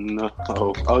 Oh no!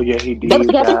 Oh yeah, he did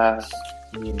die.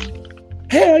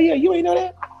 Hell yeah, you ain't know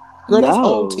that? Girl, that's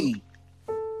old tea.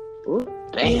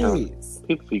 Damn, yes.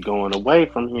 People be going away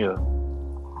from here,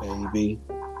 baby.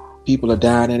 People are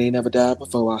dying and they never died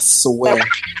before. I swear.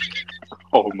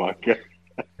 Oh my god.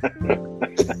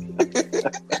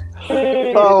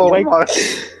 Oh my.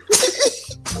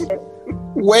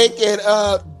 Waking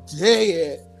up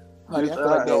dead. Honey, I feel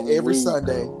like that every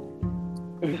Sunday.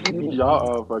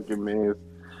 Y'all are fucking mess.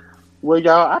 Well,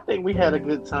 y'all, I think we had a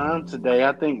good time today.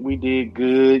 I think we did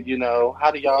good.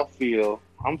 How do y'all feel?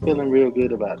 I'm feeling real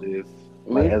good about this.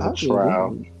 As a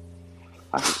trial.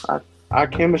 Our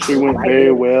chemistry went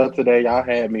very well today. Y'all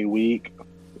had me weak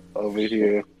over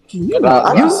here.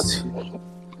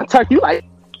 Turk, you like?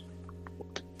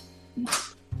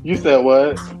 You said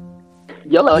what?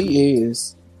 He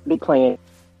is. Be playing.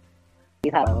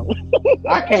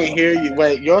 I can't hear you.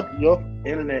 Wait, your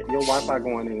internet, your Wi-Fi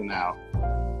going in and out.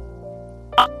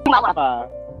 My Wi-Fi.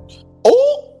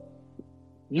 Oh,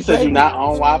 you said you're not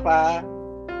on Wi-Fi?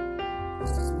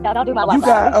 No, don't do my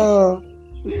Wi-Fi.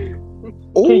 You got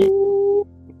Ooh.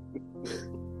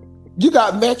 You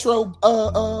got Metro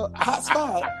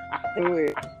hotspot. Do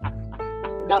it.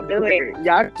 Don't do it.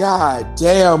 Y'all. God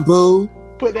damn, boo.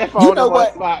 Put that phone You know in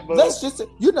what? my spot, boo. Let's just,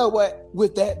 you know what?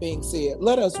 With that being said,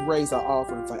 let us raise our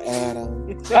offering for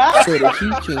Adam so that he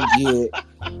can get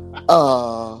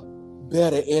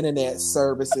better internet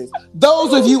services.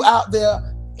 Those of you out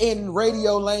there in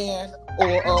Radio Land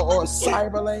or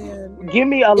Cyberland, Give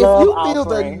me a if love you feel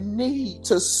offering. the need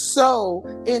to sow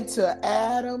into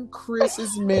Adam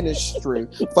Chris's ministry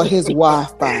for his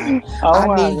Wi-Fi, Oh I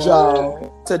my need God.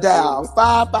 y'all to dial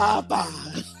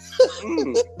 555.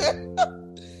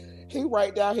 He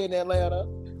right down here in Atlanta.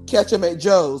 Catch him at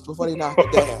Joe's before they knock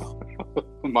it down.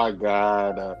 Oh my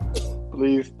God.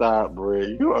 Please stop,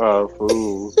 Brie. You are a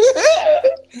fool.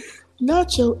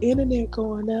 Not your internet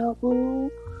going out,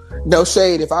 boo. No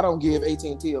shade. If I don't give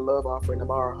AT&T a love offering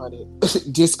tomorrow, honey,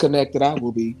 disconnected I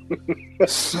will be.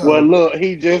 Well, look,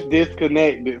 he just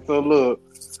disconnected. So look,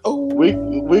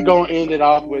 we gonna end it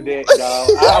off with that, y'all.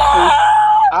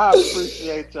 I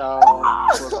appreciate y'all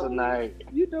for tonight.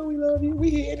 You know we love you. We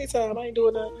here anytime. I ain't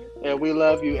doing nothing. And we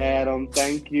love you, Adam.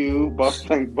 Thank you.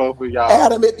 Thank both of y'all.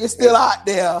 Adam, if you're still out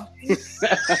there.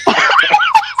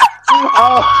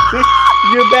 Oh,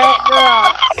 you're back,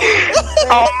 girl.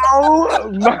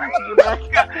 Oh my God.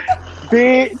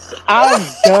 Bitch, I'm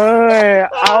done.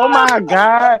 Oh my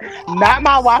God. Not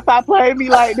my Wi-Fi played me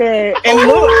like that. And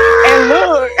look.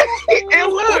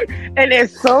 And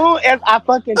as soon as I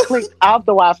fucking clicked off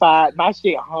the Wi-Fi, my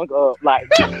shit hung up like,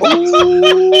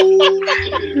 ooh.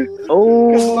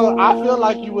 Look, I feel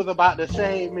like you was about to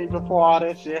shame me before all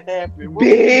that shit happened. What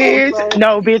Bitch. you gonna say?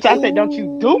 No, bitch. I said, don't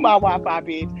you do my Wi-Fi,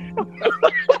 bitch.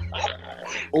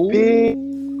 Bitch.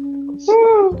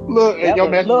 Look, and your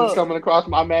was- message look. is coming across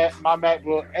my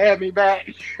MacBook. Add me back.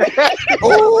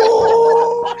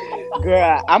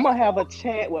 Girl, I'm gonna have a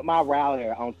chat with my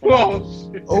router on tonight.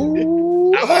 Oh, shit.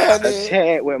 Ooh, A honey.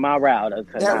 chat with my router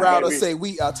tonight. That router baby. say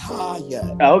we are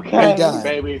tired. Okay. We done.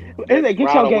 Baby. Is it, get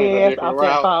Router your went a gay ass different off that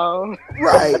route. phone.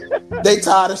 Right. They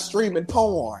tired of streaming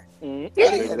porn.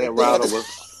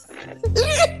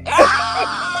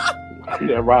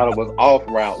 That router was off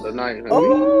route tonight. honey.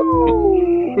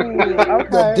 Ooh, The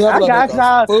okay. devil I of got a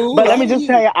y'all. fool But let me like just you.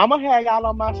 tell you, I'm gonna have y'all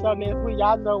on my show next week.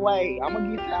 Y'all know, wait. I'm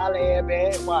gonna get y'all ass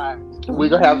back. Why? We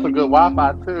gonna have some good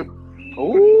Wi-Fi too.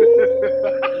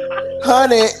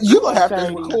 Honey, you gonna have to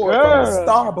Okay, record girl. from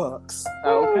Starbucks.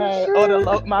 Okay. Or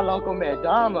my local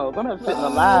McDonald's. I'm gonna sit in the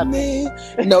lobby.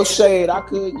 No shade. I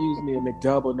could use me a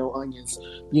McDouble, no onions.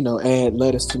 You know, add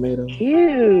lettuce, tomato.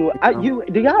 Ew.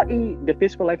 Do y'all eat the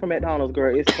fish fillet from McDonald's,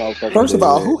 girl? It's so fucking First of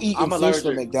all, good. who eating I'm fish allergic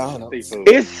from to McDonald's? seafood.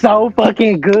 It's so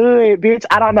fucking good, bitch.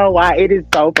 I don't know why. It is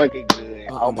so fucking good.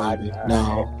 Oh my baby. God.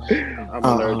 No. I'm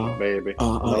allergic, baby.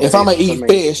 No If I'm gonna fish eat for me.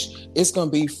 fish, it's gonna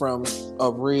be from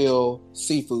a real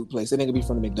seafood place. It ain't gonna be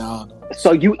from the McDonald's.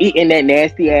 So you eating that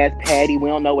nasty ass patty? We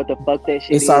don't know what the fuck that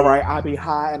shit is. It's all right. I be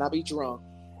high and I be drunk.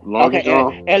 Long Okay, as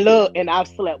drunk. and look, and I've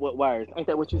slept with worse. Ain't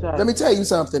that what you said? Let me tell you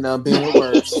something. Being with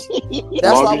worse.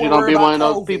 That's Long why I as you won't don't worry be about one of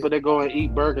those COVID. people that go and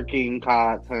eat Burger King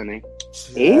cards, honey.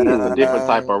 Ew. It's a different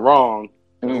type of wrong.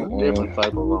 Mm-mm. Different type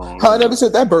of wrong. Honey, ever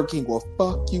said that Burger King will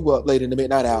fuck you up late in the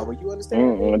midnight hour. You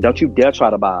understand? Mm-mm. Don't you dare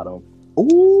try to buy them.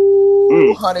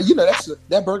 Ooh, honey, you know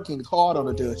that Burger King is hard on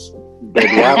the dish.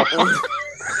 Baby,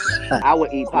 I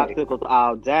would eat popsicles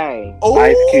all day.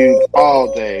 Ice cubes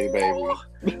all day, baby.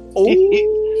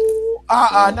 Ooh,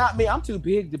 not me. I'm too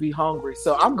big to be hungry,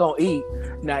 so I'm gonna eat.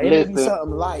 Now it'll be Listen.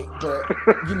 something light, but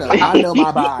you know I know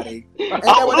my body. Ain't that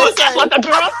Oh, what look, they that's say? what the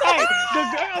girls say. The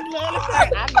girls love to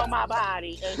say, I know my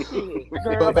body. And shit.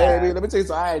 Girl, But baby, let me tell you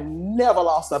something. I ain't never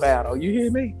lost a battle. You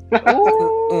hear me?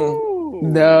 Ooh.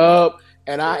 Nope.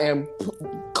 And I am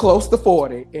close to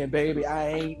 40, and baby, I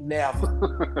ain't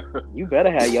never. You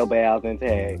better have your bowels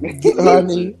intact.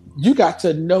 Honey, you got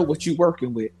to know what you're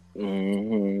working with.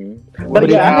 Mm-hmm. But But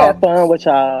yeah, I y'all- had fun with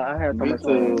y'all. I had so Me much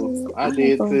fun. too. I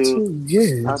did too.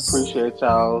 Yes. I appreciate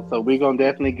y'all. So we're gonna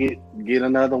definitely get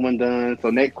another one done. So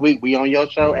next week we on your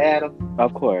show, Adam.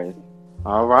 Of course.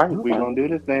 All right, we Okay. gonna do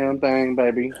this damn thing,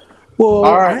 baby. Well,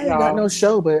 All right, I ain't got y'all. no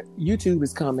show, but YouTube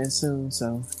is coming soon,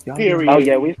 so y'all Period. Oh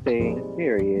yeah, we see.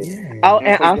 Period. Yeah. Oh, And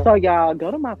and for also y'all go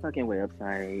to my fucking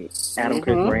website,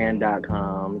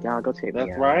 AdamChrisBrand.com. Y'all go check me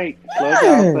That's out. right. Plug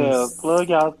Yes. yourselves. Plug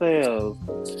yourselves.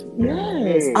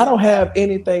 Yes. Yeah. I don't have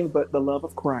anything but the love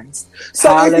of Christ.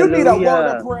 So if you need a word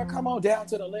Hallelujah. of prayer, come on down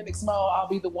to the Lenox Mall. I'll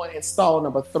be the one install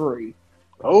number 3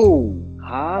 Oh,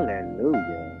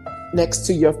 Hallelujah. next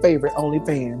to your favorite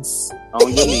OnlyFans.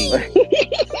 on your knees.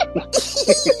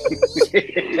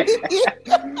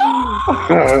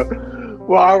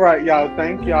 Well, all right, y'all.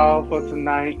 Thank y'all for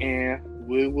tonight, and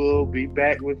we will be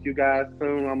back with you guys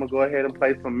soon. I'm gonna go ahead and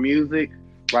play some music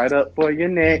right up for you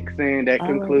next, and that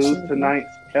concludes tonight's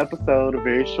episode, a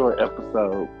very short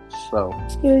episode. So,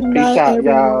 Good peace night, out, everyone.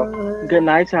 y'all. Good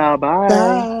night, y'all. Bye.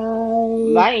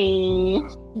 Bye.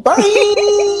 Bye.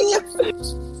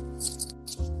 Bye.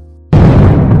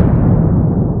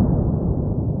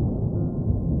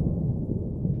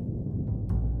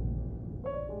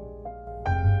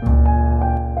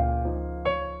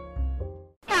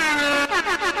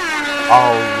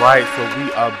 Alright, so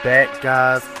we are back,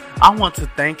 guys. I want to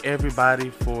thank everybody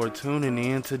for tuning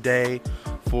in today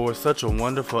for such a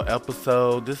wonderful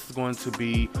episode. This is going to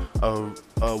be a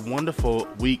wonderful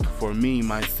week for me,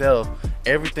 myself.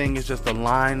 Everything is just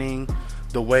aligning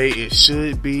the way it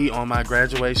should be on my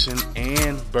graduation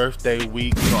and birthday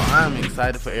week. So I'm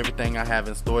excited for everything I have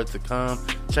in store to come.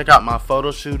 Check out my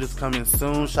photo shoot. It's coming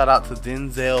soon. Shout out to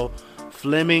Denzel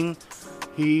Fleming.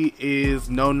 He is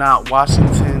No Not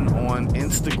Washington on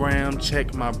Instagram.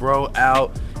 Check my bro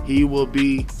out. He will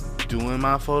be doing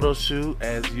my photo shoot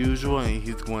as usual, and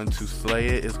he's going to slay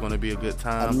it. It's going to be a good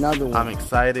time. Another one. I'm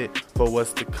excited for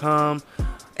what's to come.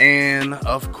 And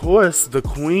of course, the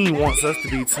Queen wants us to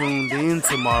be tuned in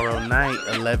tomorrow night,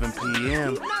 11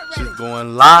 p.m. She's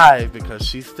going live because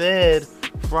she said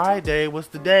Friday was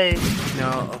the day.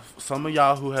 Now, some of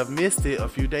y'all who have missed it, a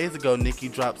few days ago, Nikki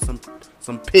dropped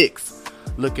some pics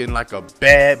looking like a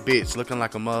bad bitch, looking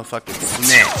like a motherfucking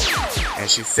snatch. And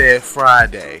she said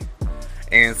Friday.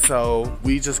 And so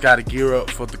we just got to gear up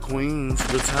for the Queen's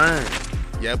return.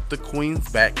 Yep, the Queen's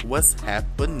back. What's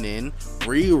happening?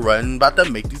 Rerun, about to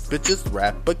make these bitches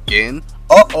rap again.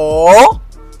 Uh-oh.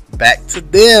 Back to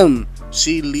them.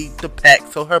 She lead the pack,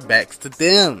 so her back's to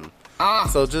them.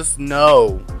 So just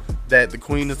know that the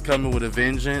Queen is coming with a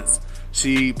vengeance.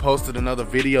 She posted another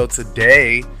video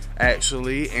today,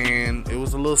 actually, and it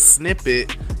was a little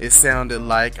snippet. It sounded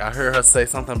like I heard her say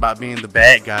something about being the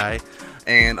bad guy.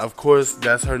 And of course,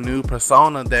 that's her new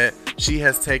persona that she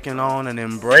has taken on and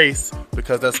embraced,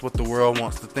 because that's what the world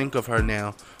wants to think of her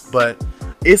now. But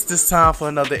it's this time for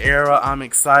another era. I'm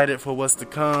excited for what's to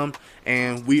come.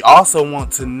 And we also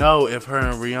want to know if her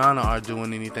and Rihanna are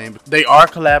doing anything. They are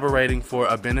collaborating for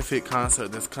a benefit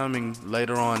concert that's coming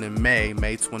later on in May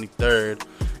 23rd.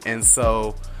 And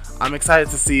so I'm excited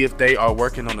to see if they are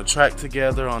working on a track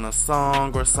together, on a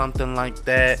song or something like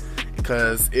that,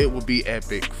 because it will be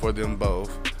epic for them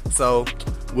both. So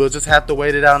we'll just have to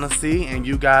wait it out and see, and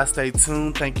you guys stay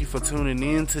tuned. Thank you for tuning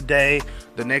in today.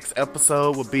 The next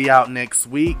episode will be out next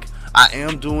week. I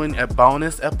am doing a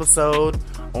bonus episode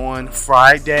on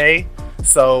Friday,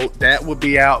 so that will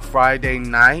be out Friday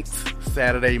night,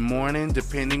 Saturday morning,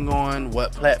 depending on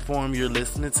what platform you're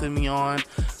listening to me on.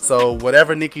 So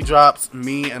whatever Nikki drops,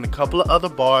 me and a couple of other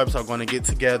barbs are going to get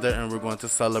together and we're going to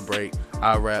celebrate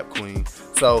our rap queen.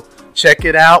 So check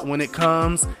it out when it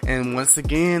comes. And once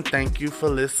again, thank you for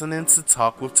listening to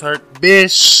Talk with Turk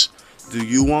Bish. Do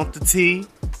you want the tea?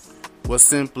 Well,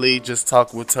 simply just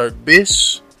talk with Turk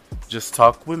Bish. Just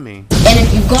talk with me. And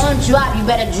if you gonna drop, you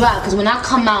better drop, because when I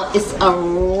come out, it's a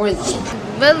rhythm.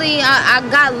 Really, I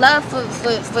got love for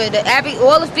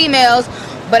all the females,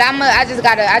 but I just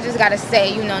gotta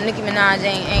say, you know, Nicki Minaj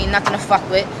ain't nothing to fuck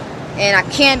with, and I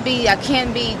can't be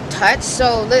touched.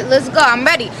 So let's go. I'm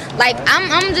ready. Like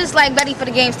I'm just like ready for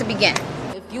the games to begin.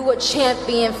 If you a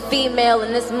champion female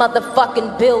in this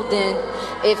motherfucking building,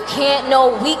 if can't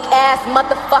no weak ass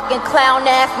motherfucking clown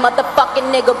ass motherfucking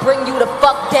nigga bring you the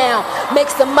fuck down, make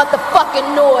some motherfucking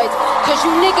noise, cause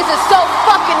you niggas is so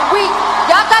fucking weak.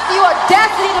 Y'all got the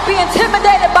audacity to be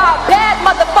intimidated by a bad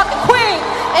motherfucking queen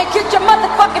and get your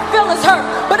motherfucking feelings hurt.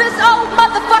 But it's old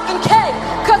motherfucking K,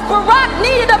 cause Barack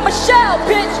needed a Michelle,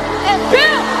 bitch, and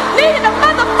Bill needed a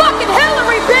motherfucking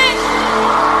Hillary, bitch.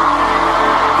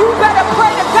 You better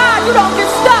pray to God you don't get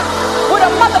stuck with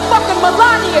a motherfucking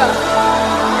Melania.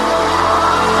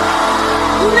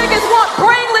 You niggas want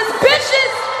brainless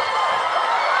bitches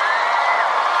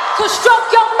to stroke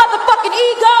your motherfucking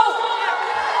ego?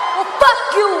 Well, fuck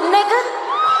you, nigga.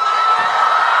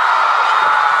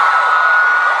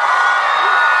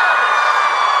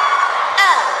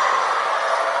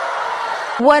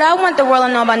 What I want the world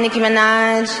to know about Nicki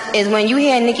Minaj is when you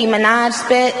hear Nicki Minaj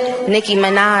spit, Nicki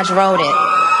Minaj wrote it.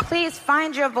 Please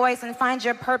find your voice and find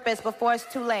your purpose before it's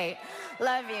too late.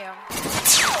 Love you.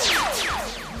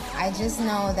 I just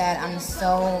know that I'm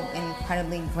so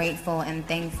incredibly grateful and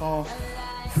thankful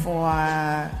for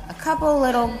a couple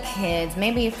little kids,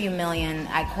 maybe a few million.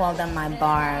 I call them my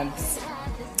barbs.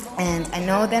 And I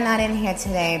know they're not in here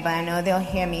today, but I know they'll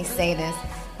hear me say this.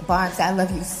 Barbs, I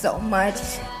love you so much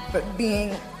for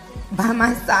being by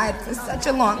my side for such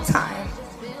a long time.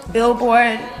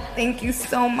 Billboard, thank you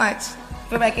so much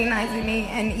for recognizing me,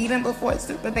 and even before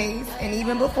Super Bass, and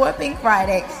even before Pink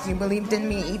Friday, you believed in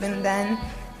me even then,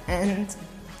 and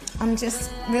I'm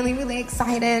just really, really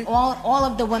excited. All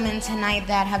of the women tonight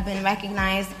that have been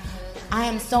recognized, I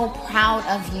am so proud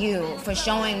of you for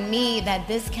showing me that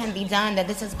this can be done, that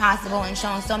this is possible, and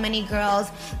showing so many girls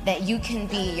that you can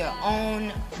be your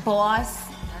own boss,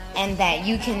 and that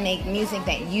you can make music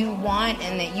that you want,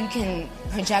 and that you can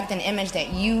project an image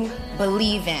that you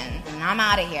believe in. And I'm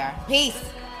out of here. Peace.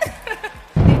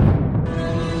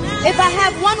 If I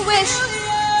have one wish,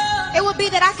 it would be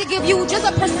that I could give you just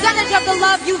a percentage of the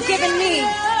love you've given me.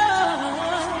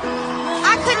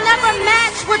 I could never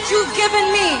match what you've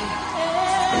given me,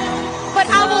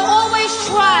 but I will always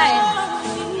try.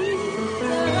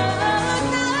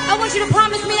 I want you to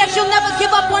promise me that you'll never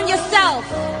give up on yourself.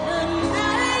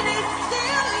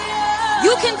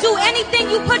 You can do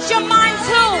anything you put your mind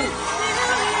to.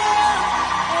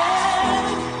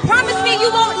 Promise me you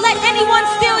won't let anyone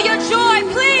steal your joy,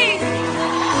 please.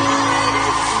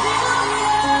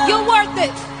 You're worth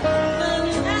it.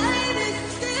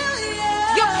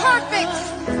 You're perfect.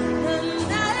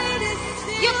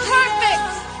 You're perfect.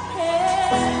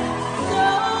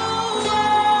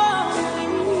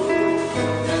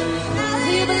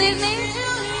 Do you believe me?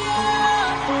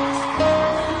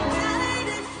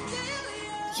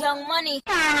 Young Money.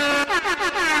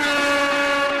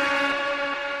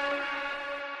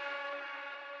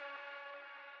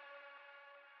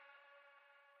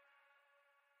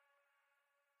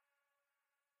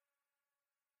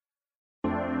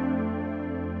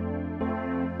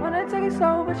 Wanna take it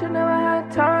slow, but you never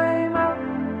had time out.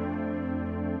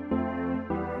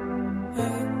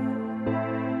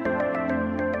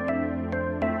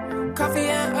 Coffee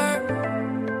and herb,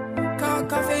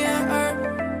 coffee and herb,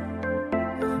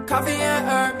 coffee and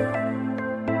herb.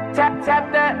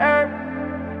 Tap that herb,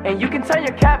 and you can turn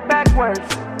your cap backwards.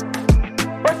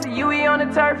 What's the UE on the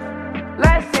turf?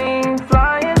 Last seen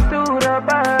flying through the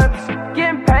burbs,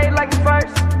 getting paid like it's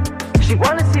first. She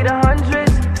wanna see the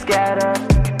hundreds scatter.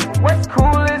 What's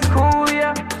cool is cool,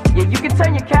 yeah. Yeah, you can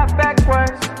turn your cap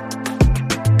backwards.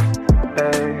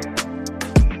 Hey.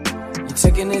 You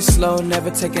taking it slow, never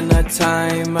taking a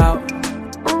time out.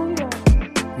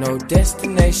 No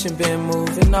destination, been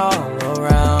moving all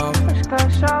around.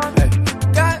 Hey.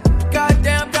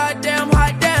 Goddamn,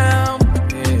 hot damn.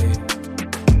 Yeah.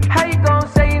 How you gon'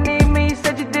 say you need me?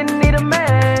 Said you didn't need a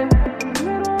man.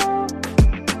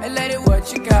 Hey lady,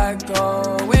 what you got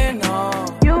going on?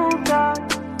 You got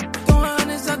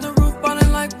the roof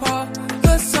ballin' like Paul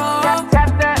Gasol. Tap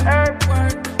that herb,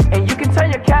 and you can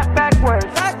turn your cap backwards.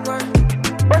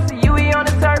 What's the UE on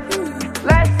the turf?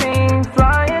 Last seen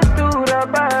flying through the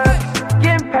birds,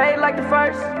 getting paid like the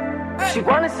first. She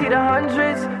wanna see the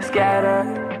hundreds scatter.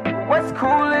 What's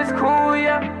cool is cool,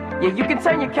 yeah. Yeah, you can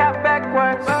turn your cap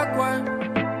backwards.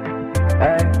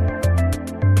 Hey,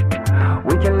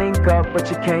 we can link up, but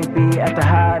you can't be at the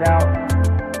hideout.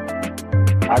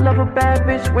 I love a bad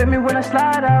bitch with me when I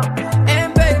slide out.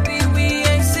 And baby, we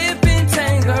ain't sipping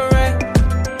Tanqueray.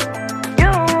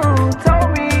 You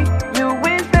told me you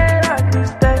wish that I could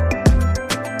stay.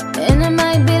 And it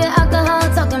might be the alcohol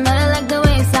talking about it like the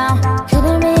way it sound.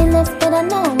 Couldn't read lips, but I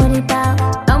know what he bout.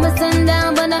 I was sitting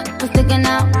down, but I was sticking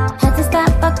out. Had to stop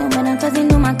fucking with him cause he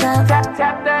knew my cup.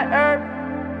 Tap that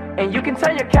herb, and you can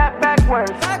turn your cap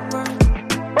backwards.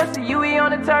 What's the UE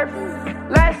on the turf?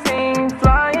 Last seen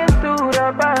flying through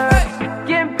the birds,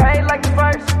 getting paid like the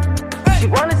first. She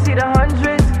wanna see the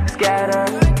hundreds scatter.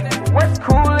 What's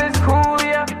cool is cool,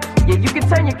 yeah. Yeah, you can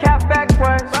turn your cap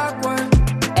backwards.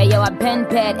 Ayo, I been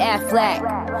bad, Affleck.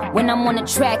 When I'm on the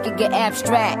track, it get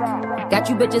abstract. Got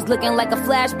you bitches looking like a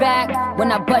flashback.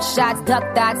 When I bust shots, duck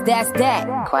dots, that's that.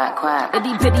 Quack, quack.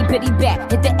 Itty bitty bitty bat.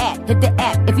 Hit the app.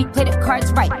 If he play the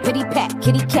cards right, pity pat,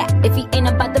 kitty cat. If he ain't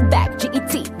about the back,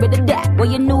 GET, rid of that. Well,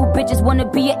 your new bitches wanna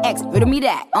be your ex, rid of me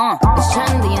that. It's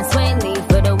trendy and swingly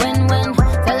for the win-win.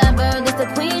 Tell that bird it's the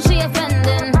queen, she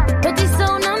offending. Pretty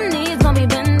soon, them knees gon' be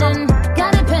bending.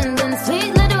 Got a pendant,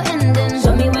 sweet little ending.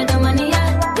 Show me where the money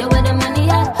at, yeah, where the money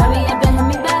at. Hurry up and hit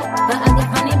me back, but I get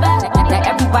funny back. Now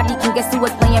everybody can guess who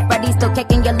was playing Freddy. Still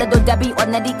kicking your little Debbie or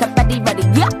Nettie confetti ready,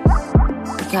 yeah.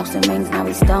 The caps and rings, now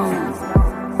we stoned.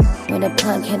 With a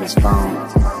plug hit his phone.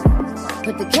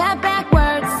 Put the cap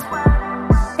backwards.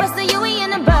 What's the UE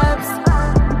and the burbs?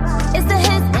 It's the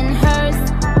his and hers,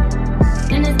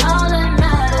 and it's all that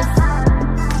matters.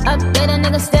 Update a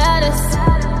nigga status.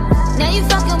 Now you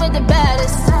fucking with the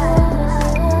baddest.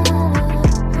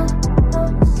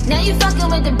 Now you fucking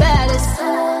with the baddest.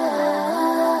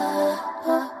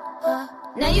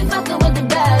 Now you fucking with the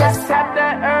best. Tap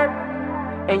that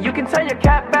herb, and you can turn your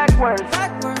cap backwards.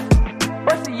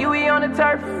 What's the UE on the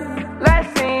turf?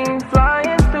 Last seen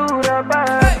flying through the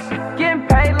birds. Getting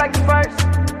paid like the first.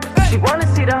 She wanna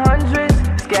see the hundreds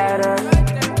scatter.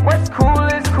 What's cool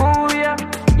is cool, yeah.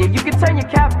 Yeah, you can turn your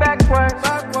cap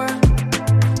backwards.